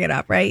did bring it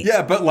up, right?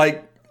 Yeah, but,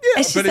 like...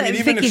 Yeah, but I mean,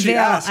 even if she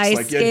asks,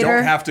 like, you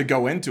don't have to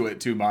go into it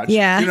too much.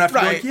 Yeah. You don't have to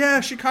be like,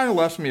 yeah, she kind of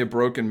left me a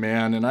broken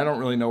man, and I don't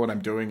really know what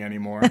I'm doing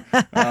anymore.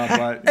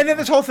 But and then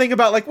this whole thing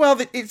about, like, well,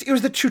 it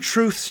was the two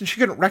truths, and she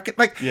couldn't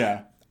like,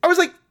 I was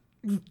like,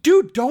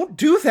 dude, don't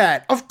do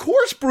that. Of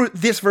course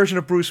this version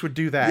of Bruce would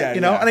do that,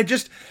 And I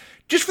just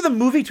for the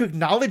movie to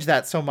acknowledge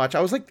that so much,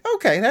 I was like,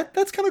 okay,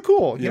 that's kind of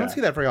cool. You don't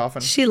see that very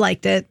often. She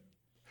liked it.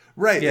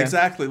 Right,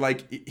 exactly.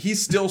 Like,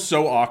 he's still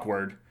so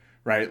awkward.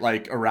 Right,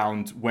 like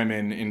around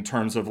women in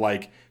terms of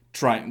like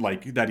trying,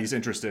 like that he's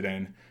interested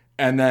in,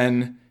 and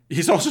then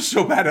he's also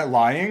so bad at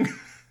lying.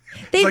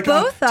 They like,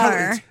 both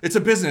are. It's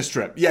a business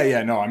trip.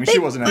 Yeah. No, I mean she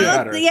wasn't any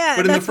better. Yeah,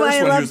 but in the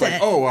first one, he was it.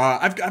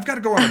 like, I've got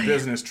to go on a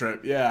business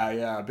trip.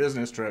 Yeah,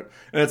 business trip,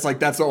 and it's like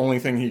that's the only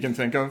thing he can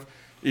think of.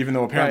 Even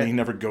though apparently he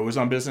never goes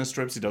on business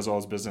trips, he does all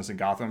his business in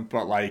Gotham.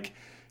 But like,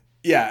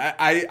 yeah,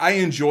 I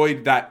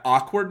enjoyed that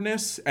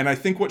awkwardness, and I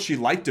think what she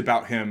liked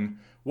about him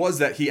was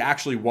that he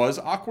actually was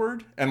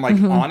awkward and like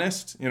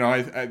honest,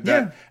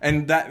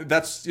 and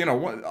that's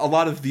a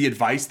lot of the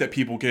advice that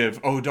people give.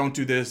 Oh, don't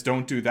do this,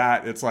 don't do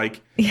that. It's like,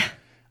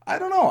 I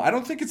don't know. I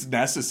don't think it's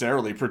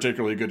necessarily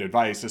particularly good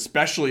advice,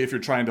 especially if you're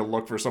trying to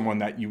look for someone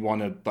that you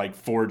want to like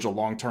forge a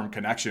long-term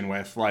connection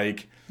with.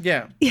 Like,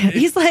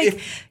 he's like,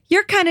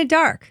 you're kind of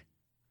dark.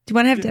 Do you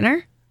want to have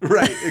dinner?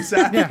 Right,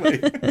 exactly.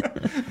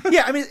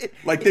 I mean,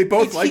 like they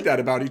both like that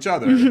about each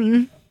other.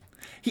 Mm-hmm.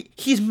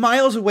 He's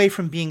miles away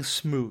from being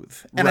smooth.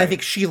 And I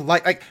think she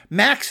like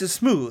Max is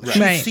smooth.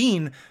 Right. She's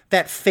seen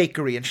that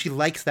fakery and she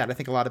likes that, I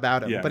think, a lot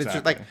about him. Yeah, but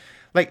exactly. It's just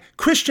like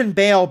Christian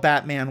Bale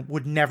Batman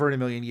would never in a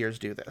million years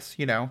do this,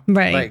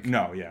 Right. Like,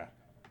 no, yeah.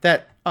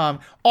 That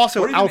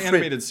also or even Alfred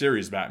animated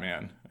series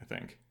Batman, I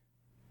think.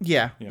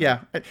 Yeah.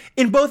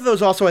 In both of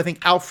those also I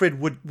think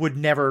Alfred would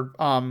never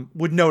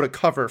would know to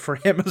cover for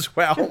him as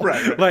well.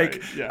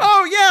 Right. Yeah.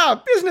 Oh yeah,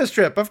 business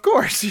trip, of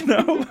course,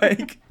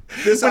 like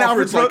this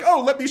Alfred's like,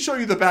 oh, let me show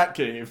you the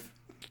Batcave.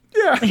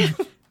 Yeah.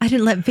 I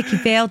didn't let Vicky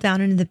Vale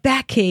down into the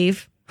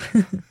Batcave.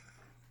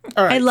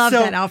 All right, I love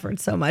that Alfred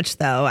so much,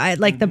 though. I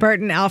like the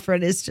Burton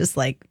Alfred is just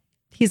like,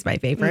 he's my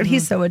favorite.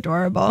 He's so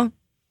adorable.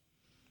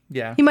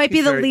 Yeah. He might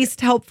be the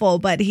least helpful,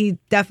 but he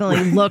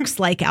definitely looks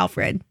like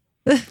Alfred.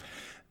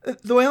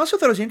 Though I also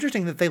thought it was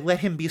interesting that they let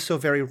him be so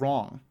very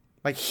wrong.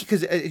 Like,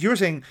 because you were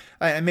saying,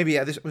 and maybe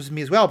this was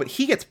me as well, but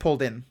he gets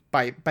pulled in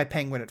by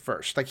Penguin at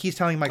first. Like, he's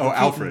telling Michael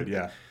Keaton, Alfred,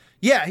 yeah.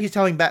 Yeah, he's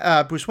telling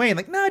Bruce Wayne,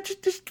 like, no,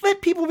 just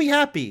let people be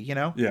happy,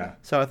 Yeah.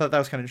 So I thought that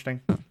was kind of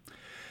interesting.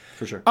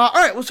 For sure. All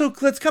right, well, so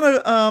let's kind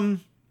of,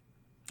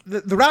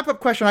 the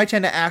wrap-up question I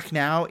tend to ask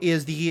now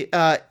is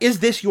is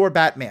this your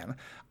Batman?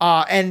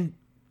 And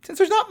since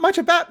there's not much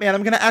of Batman,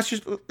 I'm going to ask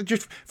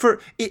just for,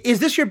 is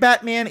this your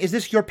Batman? Is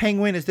this your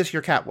Penguin? Is this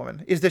your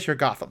Catwoman? Is this your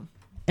Gotham?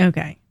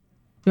 Okay.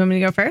 You want me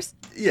to go first?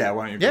 Yeah,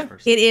 why don't you go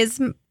first? It is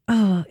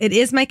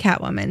my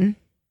Catwoman.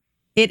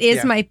 It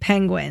is my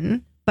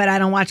Penguin, but I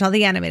don't watch all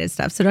the animated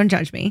stuff, so don't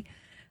judge me.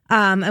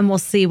 And we'll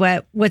see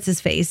what's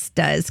his face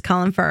does,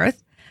 Colin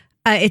Firth.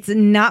 It's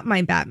not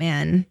my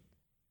Batman.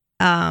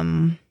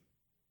 And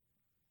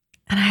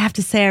I have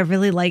to say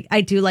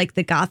I do like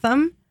the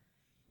Gotham,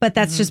 but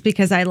that's just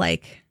because I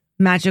like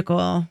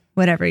magical,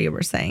 whatever you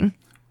were saying.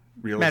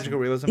 Realism. Magical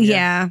realism.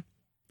 Yeah.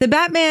 The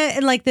Batman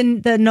and like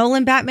the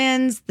Nolan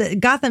Batmans, the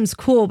Gotham's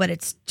cool, but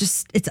it's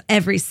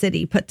every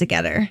city put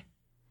together.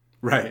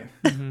 Right.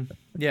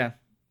 Yeah.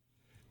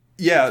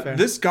 Yeah,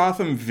 this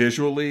Gotham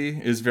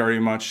visually is very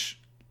much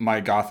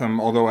my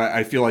Gotham, although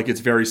I feel like it's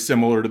very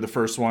similar to the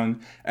first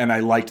one, and I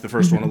liked the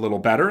first one a little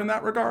better in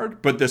that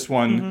regard. But this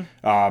one,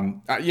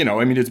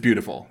 it's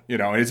beautiful.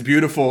 It's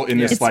beautiful in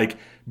this like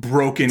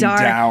broken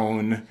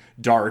down,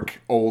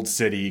 dark old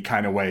city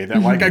kind of way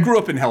that like I grew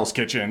up in Hell's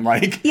Kitchen.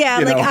 Like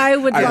I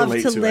would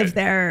love to live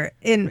there.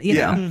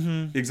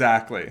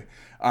 Exactly.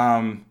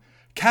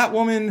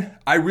 Catwoman,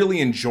 I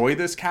really enjoy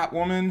this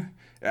Catwoman.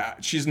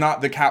 She's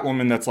not the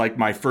Catwoman that's like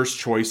my first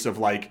choice of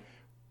like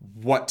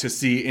what to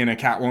see in a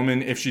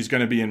Catwoman if she's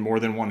going to be in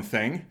more than one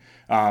thing.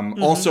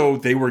 Also,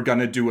 they were going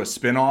to do a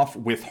spin-off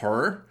with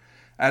her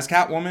as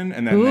Catwoman,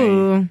 and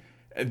then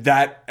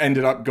that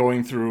ended up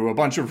going through a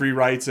bunch of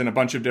rewrites and a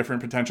bunch of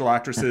different potential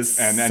actresses,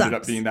 and ended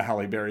up being the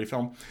Halle Berry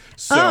film.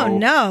 So, oh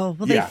no!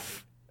 Well,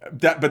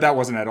 but that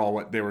wasn't at all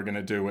what they were going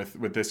to do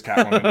with this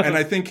Catwoman. And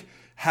I think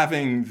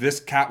having this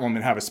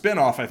Catwoman have a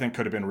spin-off, I think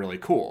could have been really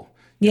cool.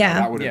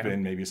 That would have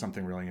been maybe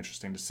something really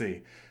interesting to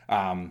see.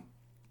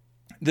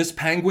 This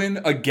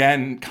Penguin,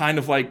 again, kind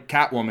of like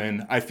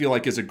Catwoman, I feel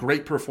like is a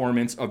great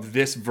performance of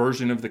this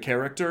version of the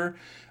character.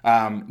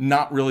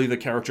 Not really the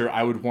character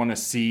I would want to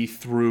see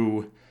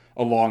through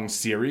a long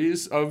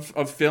series of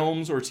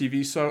films or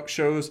TV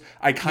shows.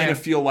 I kind of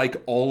feel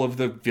like all of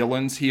the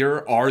villains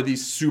here are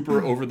these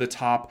super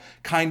over-the-top,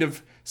 kind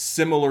of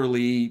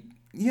similarly,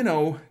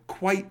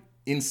 quite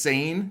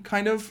insane,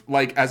 kind of,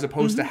 like, as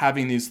opposed to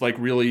having these, like,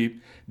 really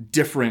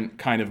different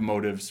kind of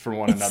motives for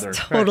one another.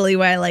 Totally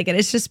why I like it.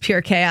 It's just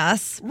pure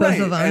chaos, both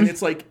of them. And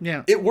it's like,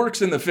 it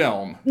works in the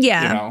film.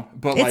 Yeah.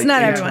 But it's like,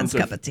 not everyone's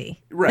cup of tea.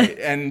 Right.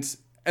 And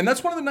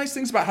that's one of the nice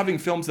things about having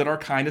films that are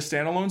kind of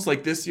standalones.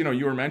 Like this,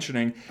 you were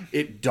mentioning,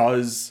 it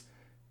does,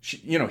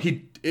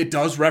 it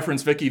does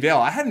reference Vicky Vale.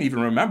 I hadn't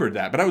even remembered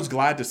that, but I was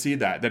glad to see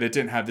that it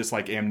didn't have this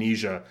like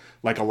amnesia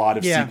like a lot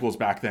of sequels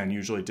back then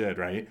usually did,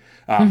 right?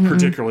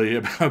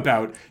 Particularly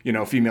about,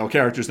 female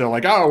characters. They're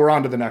like, oh, we're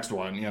on to the next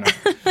one,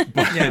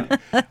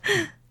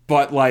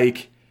 But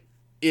like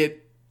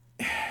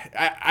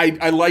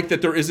I like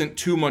that there isn't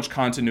too much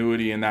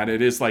continuity in that.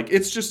 It is like,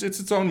 it's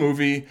its own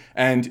movie.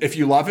 And if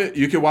you love it,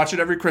 you can watch it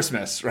every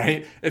Christmas,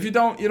 right? If you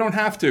don't, you don't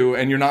have to.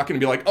 And you're not going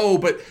to be like, oh,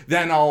 but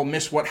then I'll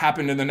miss what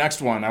happened in the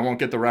next one. I won't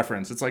get the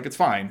reference. It's like, it's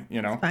fine,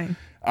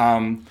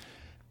 Fine.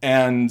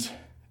 And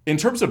in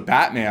terms of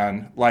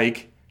Batman,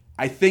 like,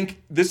 I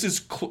think this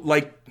is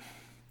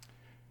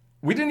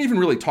we didn't even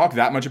really talk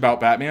that much about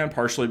Batman,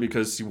 partially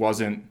because he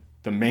wasn't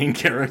the main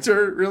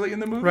character really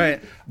in the movie.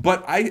 Right.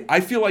 But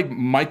I feel like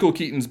Michael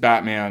Keaton's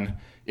Batman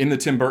in the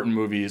Tim Burton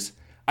movies,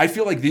 I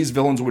feel like these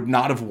villains would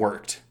not have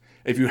worked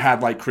if you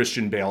had like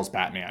Christian Bale's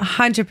Batman.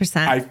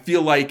 100%. I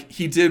feel like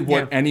he did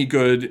what any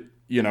good,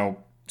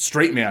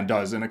 straight man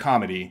does in a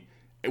comedy,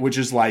 which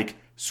is like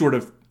sort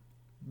of,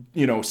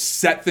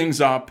 set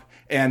things up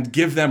and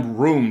give them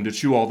room to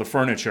chew all the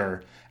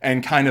furniture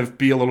and kind of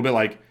be a little bit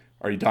like,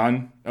 are you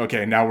done?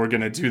 Okay, now we're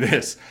going to do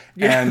this.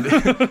 And,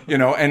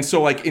 and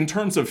so like in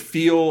terms of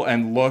feel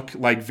and look,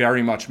 like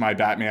very much my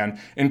Batman.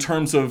 In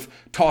terms of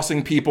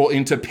tossing people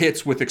into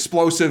pits with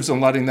explosives and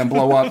letting them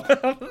blow up,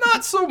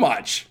 not so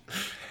much.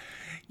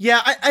 Yeah,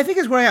 I think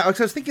it's where I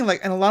was thinking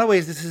like in a lot of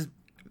ways this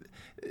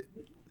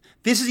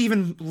is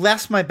even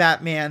less my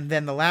Batman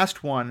than the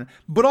last one,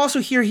 but also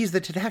here he's the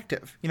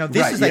detective.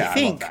 This is, I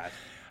think,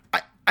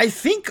 I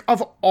think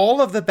of all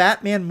of the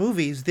Batman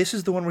movies, this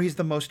is the one where he's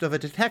the most of a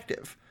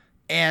detective.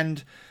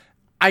 And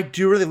I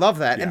do really love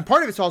that. Yeah. And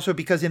part of it's also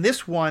because in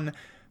this one,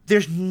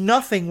 there's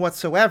nothing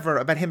whatsoever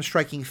about him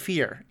striking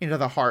fear into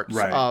the hearts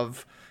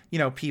of,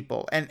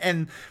 people.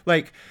 And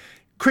like,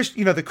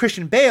 the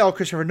Christian Bale,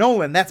 Christopher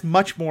Nolan, that's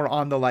much more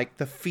on the, like,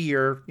 the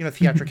fear,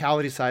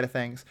 theatricality side of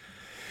things.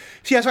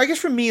 So, yeah, so I guess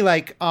for me,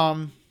 like,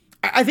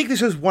 I think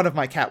this is one of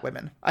my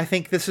Catwomen. I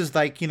think this is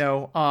like,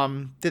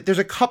 there's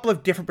a couple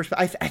of different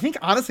perspectives. I think,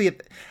 honestly,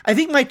 I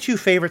think my two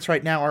favorites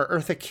right now are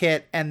Eartha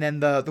Kitt and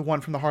then the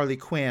one from the Harley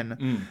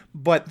Quinn.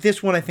 But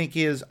this one, I think,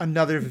 is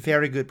another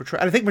very good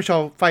portrayal. I think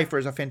Michelle Pfeiffer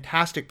is a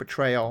fantastic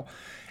portrayal.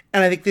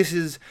 And I think this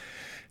is...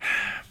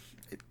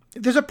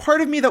 There's a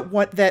part of me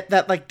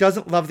that like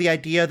doesn't love the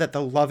idea that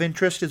the love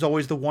interest is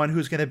always the one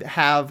who's going to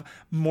have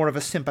more of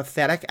a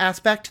sympathetic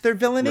aspect to their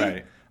villainy.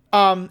 Right.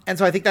 And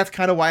so I think that's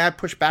kind of why I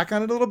push back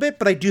on it a little bit.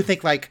 But I do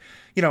think, like,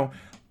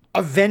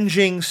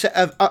 avenging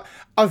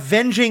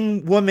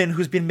woman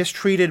who's been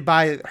mistreated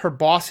by her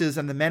bosses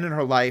and the men in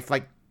her life,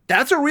 like,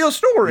 that's a real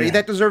story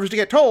that deserves to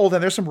get told.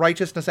 And there's some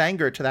righteousness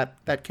anger to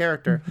that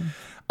character.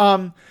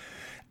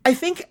 I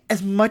think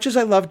as much as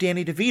I love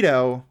Danny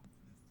DeVito,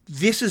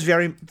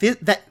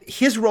 that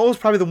his role is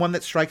probably the one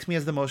that strikes me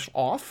as the most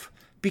off,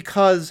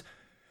 because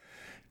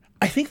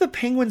I think the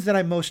Penguins that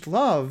I most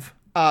love,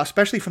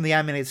 especially from the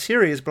animated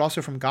series, but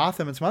also from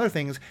Gotham and some other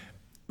things,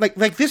 like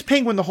this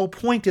Penguin, the whole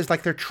point is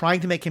like they're trying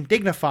to make him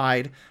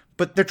dignified,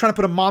 but they're trying to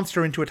put a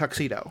monster into a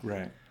tuxedo.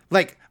 Right.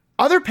 Like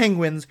other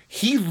penguins,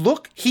 he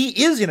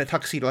is in a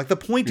tuxedo. Like, the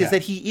point is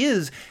that he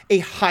is a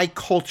high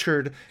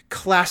cultured,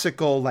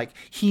 classical, like,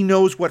 he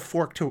knows what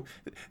fork to.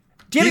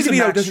 Danny He's DeVito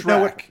a Max doesn't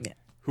know what.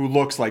 who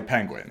looks like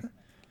Penguin.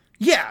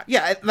 Yeah,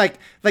 like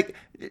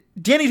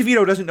Danny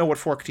DeVito doesn't know what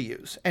fork to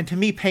use, and to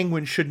me,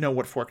 Penguin should know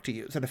what fork to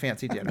use at a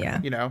fancy dinner. Yeah.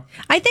 You know,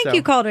 I think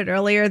you called it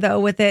earlier though.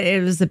 With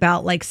it was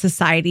about like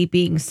society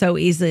being so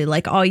easily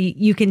like, oh,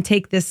 you can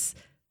take this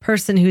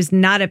person who's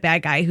not a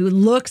bad guy who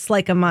looks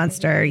like a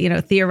monster, you know,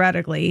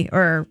 theoretically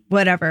or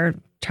whatever,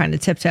 trying to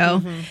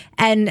tiptoe,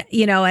 and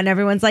you know, and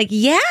everyone's like,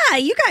 yeah,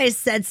 you guys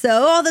said so.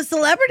 All the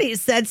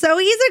celebrities said so.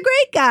 He's a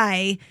great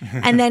guy,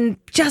 and then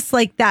just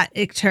like that,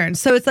 it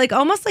turns. So it's like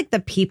almost like the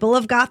people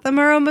of Gotham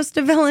are almost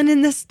a villain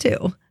in this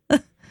too.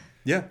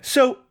 Yeah.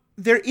 So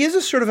there is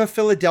a sort of a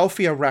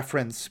Philadelphia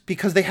reference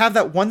because they have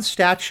that one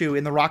statue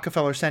in the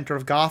Rockefeller Center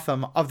of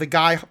Gotham of the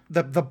guy,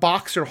 the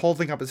boxer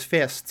holding up his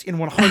fists in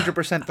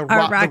 100% the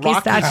Rocky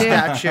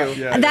statue.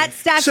 Yeah. And that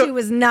statue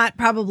was not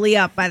probably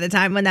up by the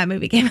time when that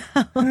movie came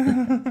out.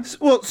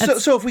 Well,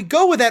 so if we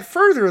go with that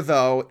further,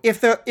 though,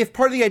 if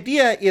part of the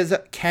idea is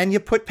can you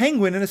put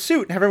Penguin in a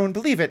suit and have everyone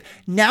believe it?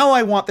 Now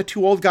I want the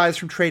two old guys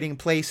from Trading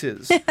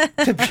Places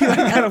to be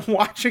like kind of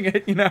watching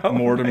it, you know,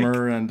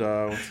 Mortimer and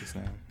what's his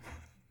name?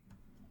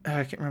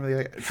 I can't remember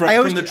the other.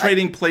 From the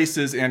Trading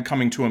Places and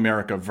Coming to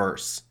America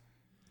verse.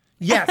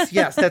 Yes,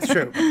 that's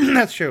true.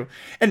 That's true.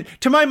 And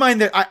to my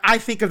mind, I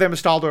think of them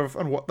as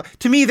Stalder.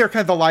 To me, they're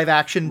kind of the live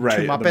action two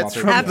Muppets.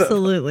 From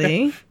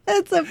Absolutely.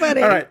 That's so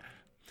funny. All right.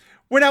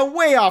 We're now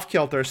way off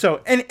kilter.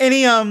 So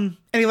any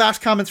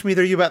last comments from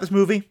either of you about this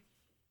movie?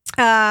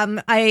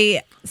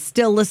 I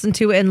still listen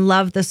to and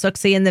love the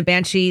Sooksy and the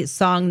Banshee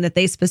song that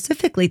they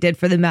specifically did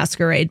for the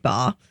Masquerade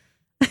Ball.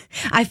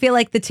 I feel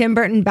like the Tim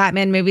Burton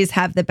Batman movies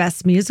have the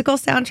best musical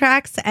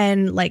soundtracks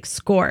and like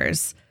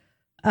scores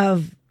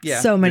of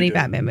so many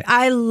Batman movies.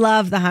 I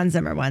love the Hans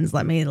Zimmer ones.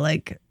 Let me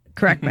like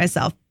correct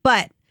myself,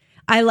 but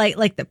I like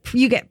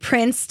you get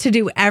Prince to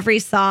do every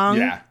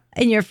song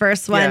in your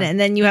first one, and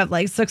then you have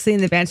like Sooksy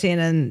and the Banshee and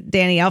then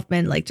Danny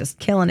Elfman like just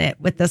killing it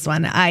with this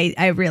one.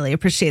 I really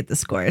appreciate the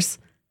scores.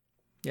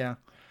 Yeah,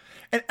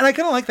 and I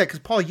kind of like that because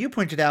Paul, you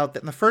pointed out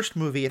that in the first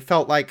movie it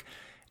felt like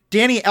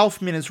Danny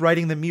Elfman is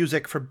writing the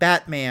music for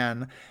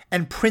Batman,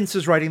 and Prince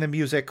is writing the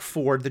music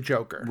for the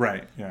Joker.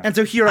 Right. Yeah. And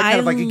so here I kind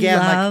of like again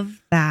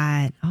love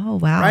that. Oh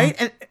wow.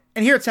 Right.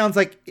 And here it sounds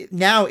like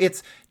now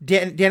it's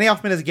Danny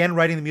Elfman is again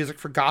writing the music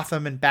for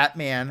Gotham and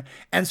Batman,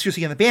 and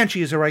Susie and the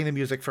Banshees are writing the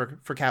music for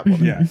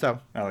Catwoman. Yeah. So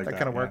I like that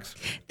kind of works.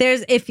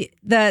 There's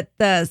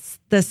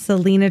the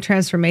Selena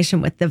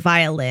transformation with the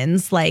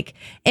violins, like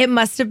it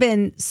must have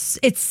been.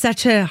 It's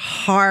such a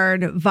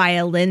hard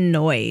violin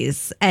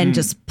noise and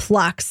just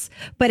plucks,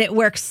 but it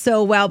works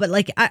so well. But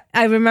like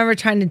I remember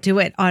trying to do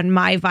it on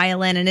my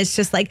violin, and it's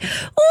just like wee.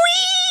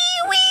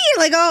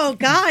 Like, oh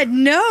God,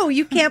 no,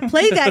 you can't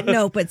play that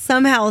note, but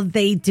somehow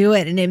they do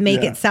it and it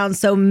make it sound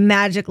so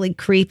magically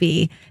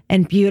creepy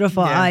and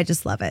beautiful. Yeah. I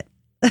just love it.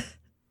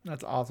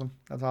 That's awesome.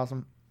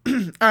 All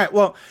right.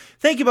 Well,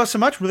 thank you both so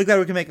much. Really glad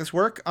we can make this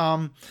work.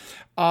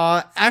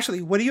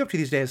 Ashley, what are you up to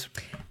these days?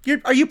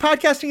 Are you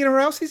podcasting anywhere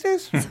else these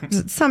days?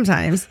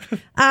 Sometimes.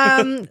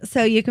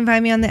 So you can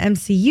find me on the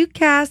MCU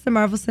cast, the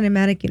Marvel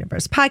Cinematic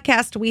Universe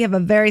podcast. We have a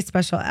very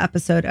special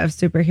episode of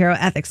Superhero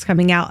Ethics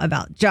coming out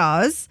about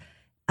Jaws.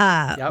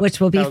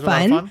 Which will be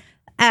fun.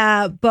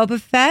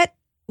 Boba Fett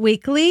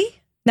weekly,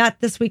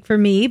 not this week for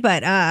me,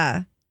 but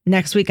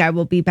next week I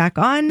will be back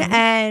on,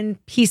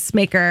 and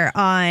Peacemaker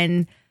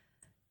on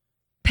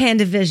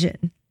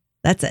PandaVision.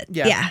 That's it.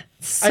 Yeah.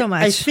 So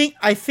much.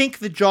 I think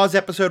the Jaws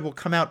episode will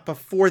come out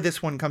before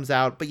this one comes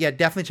out, but yeah,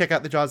 definitely check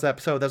out the Jaws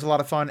episode. That's a lot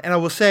of fun. And I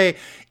will say,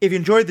 if you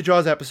enjoyed the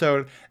Jaws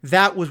episode,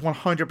 that was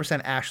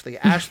 100% Ashley.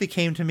 Ashley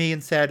came to me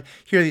and said,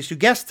 here are these two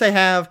guests I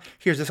have.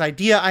 Here's this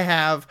idea I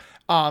have.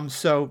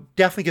 So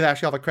definitely give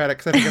Ashley all the credit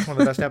because I think it's one of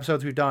the best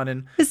episodes we've done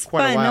in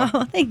quite a while.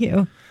 Oh, thank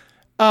you.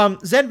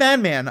 Zen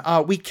Madman,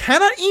 we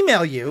cannot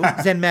email you,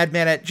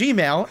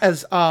 zenmadman@gmail,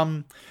 as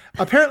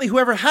apparently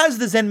whoever has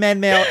the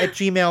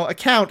zenmadmail@gmail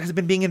account has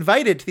been being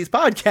invited to these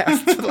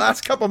podcasts for the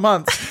last couple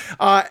months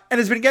and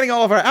has been getting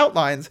all of our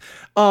outlines.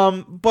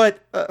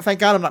 But thank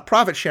God I'm not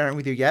profit sharing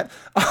with you yet.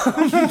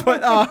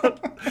 But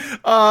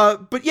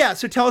yeah,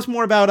 so tell us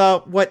more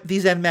about what the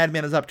Zen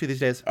Madman is up to these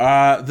days.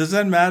 The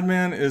Zen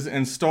Madman is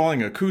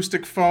installing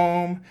acoustic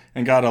foam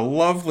and got a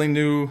lovely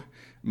new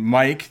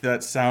mic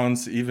that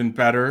sounds even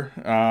better,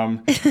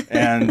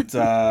 and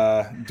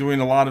doing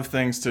a lot of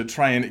things to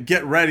try and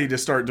get ready to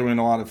start doing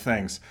a lot of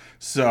things.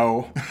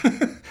 So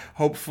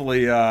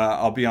hopefully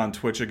I'll be on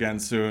Twitch again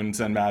soon,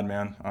 Zen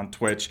Madman on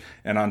Twitch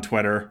and on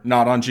Twitter,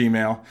 not on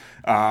Gmail.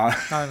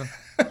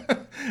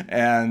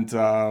 And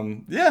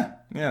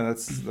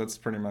that's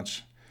pretty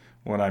much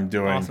what I'm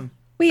doing. Awesome.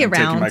 I'm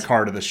taking my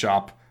car to the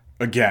shop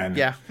again.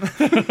 Yeah.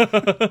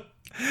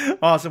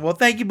 Awesome. Well,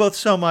 thank you both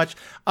so much.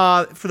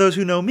 For those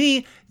who know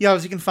me, you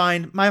obviously can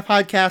find my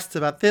podcasts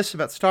about this,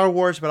 about Star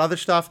Wars, about other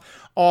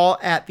stuff, all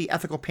at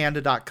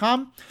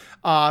theethicalpanda.com.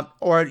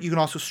 Or you can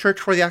also search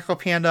for The Ethical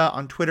Panda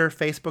on Twitter,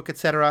 Facebook,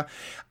 etc.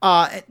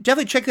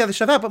 Definitely check the other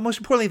stuff out, but most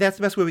importantly, that's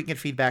the best way we can get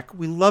feedback.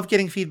 We love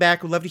getting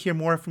feedback. We'd love to hear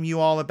more from you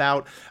all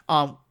about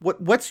how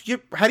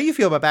do you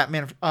feel about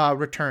Batman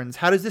Returns?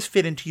 How does this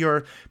fit into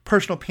your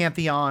personal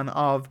pantheon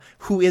of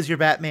who is your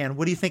Batman?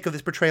 What do you think of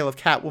this portrayal of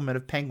Catwoman,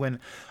 of Penguin?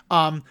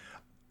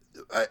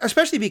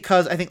 Especially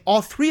because I think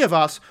all three of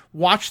us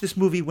watched this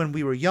movie when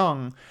we were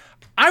young.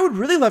 I would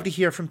really love to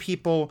hear from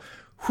people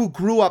who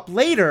grew up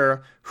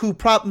later, who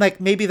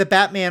like maybe the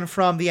Batman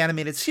from the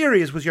animated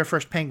series was your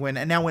first Penguin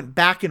and now went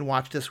back and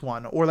watched this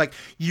one. Or like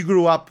you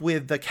grew up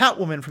with the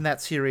Catwoman from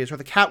that series, or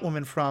the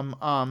Catwoman from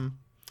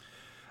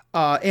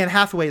Anne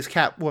Hathaway's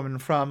Catwoman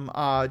from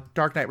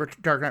Dark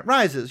Knight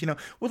Rises.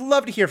 Would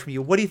love to hear from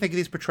you. What do you think of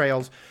these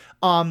portrayals?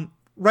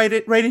 Write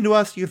into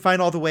us. You can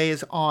find all the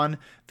ways on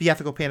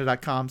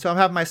theethicalpanda.com. So I'm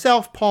having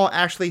myself, Paul,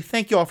 Ashley.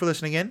 Thank you all for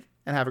listening in,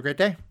 and have a great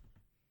day.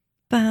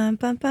 Bum,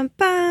 bum, bum,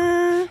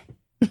 bum.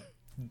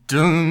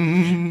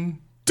 Dun,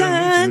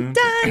 Dun,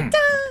 dun,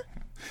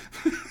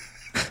 dun.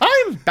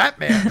 I'm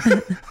Batman.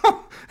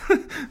 Oh,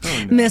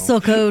 no.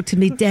 Mistletoe to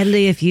be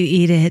deadly if you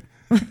eat it.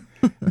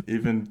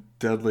 Even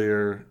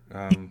deadlier.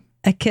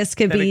 A kiss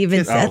could be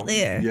even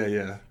deadlier.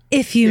 Yeah.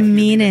 If you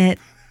mean it.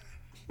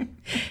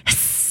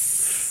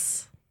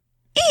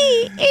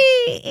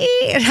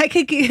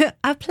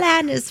 A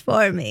plan is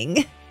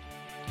forming.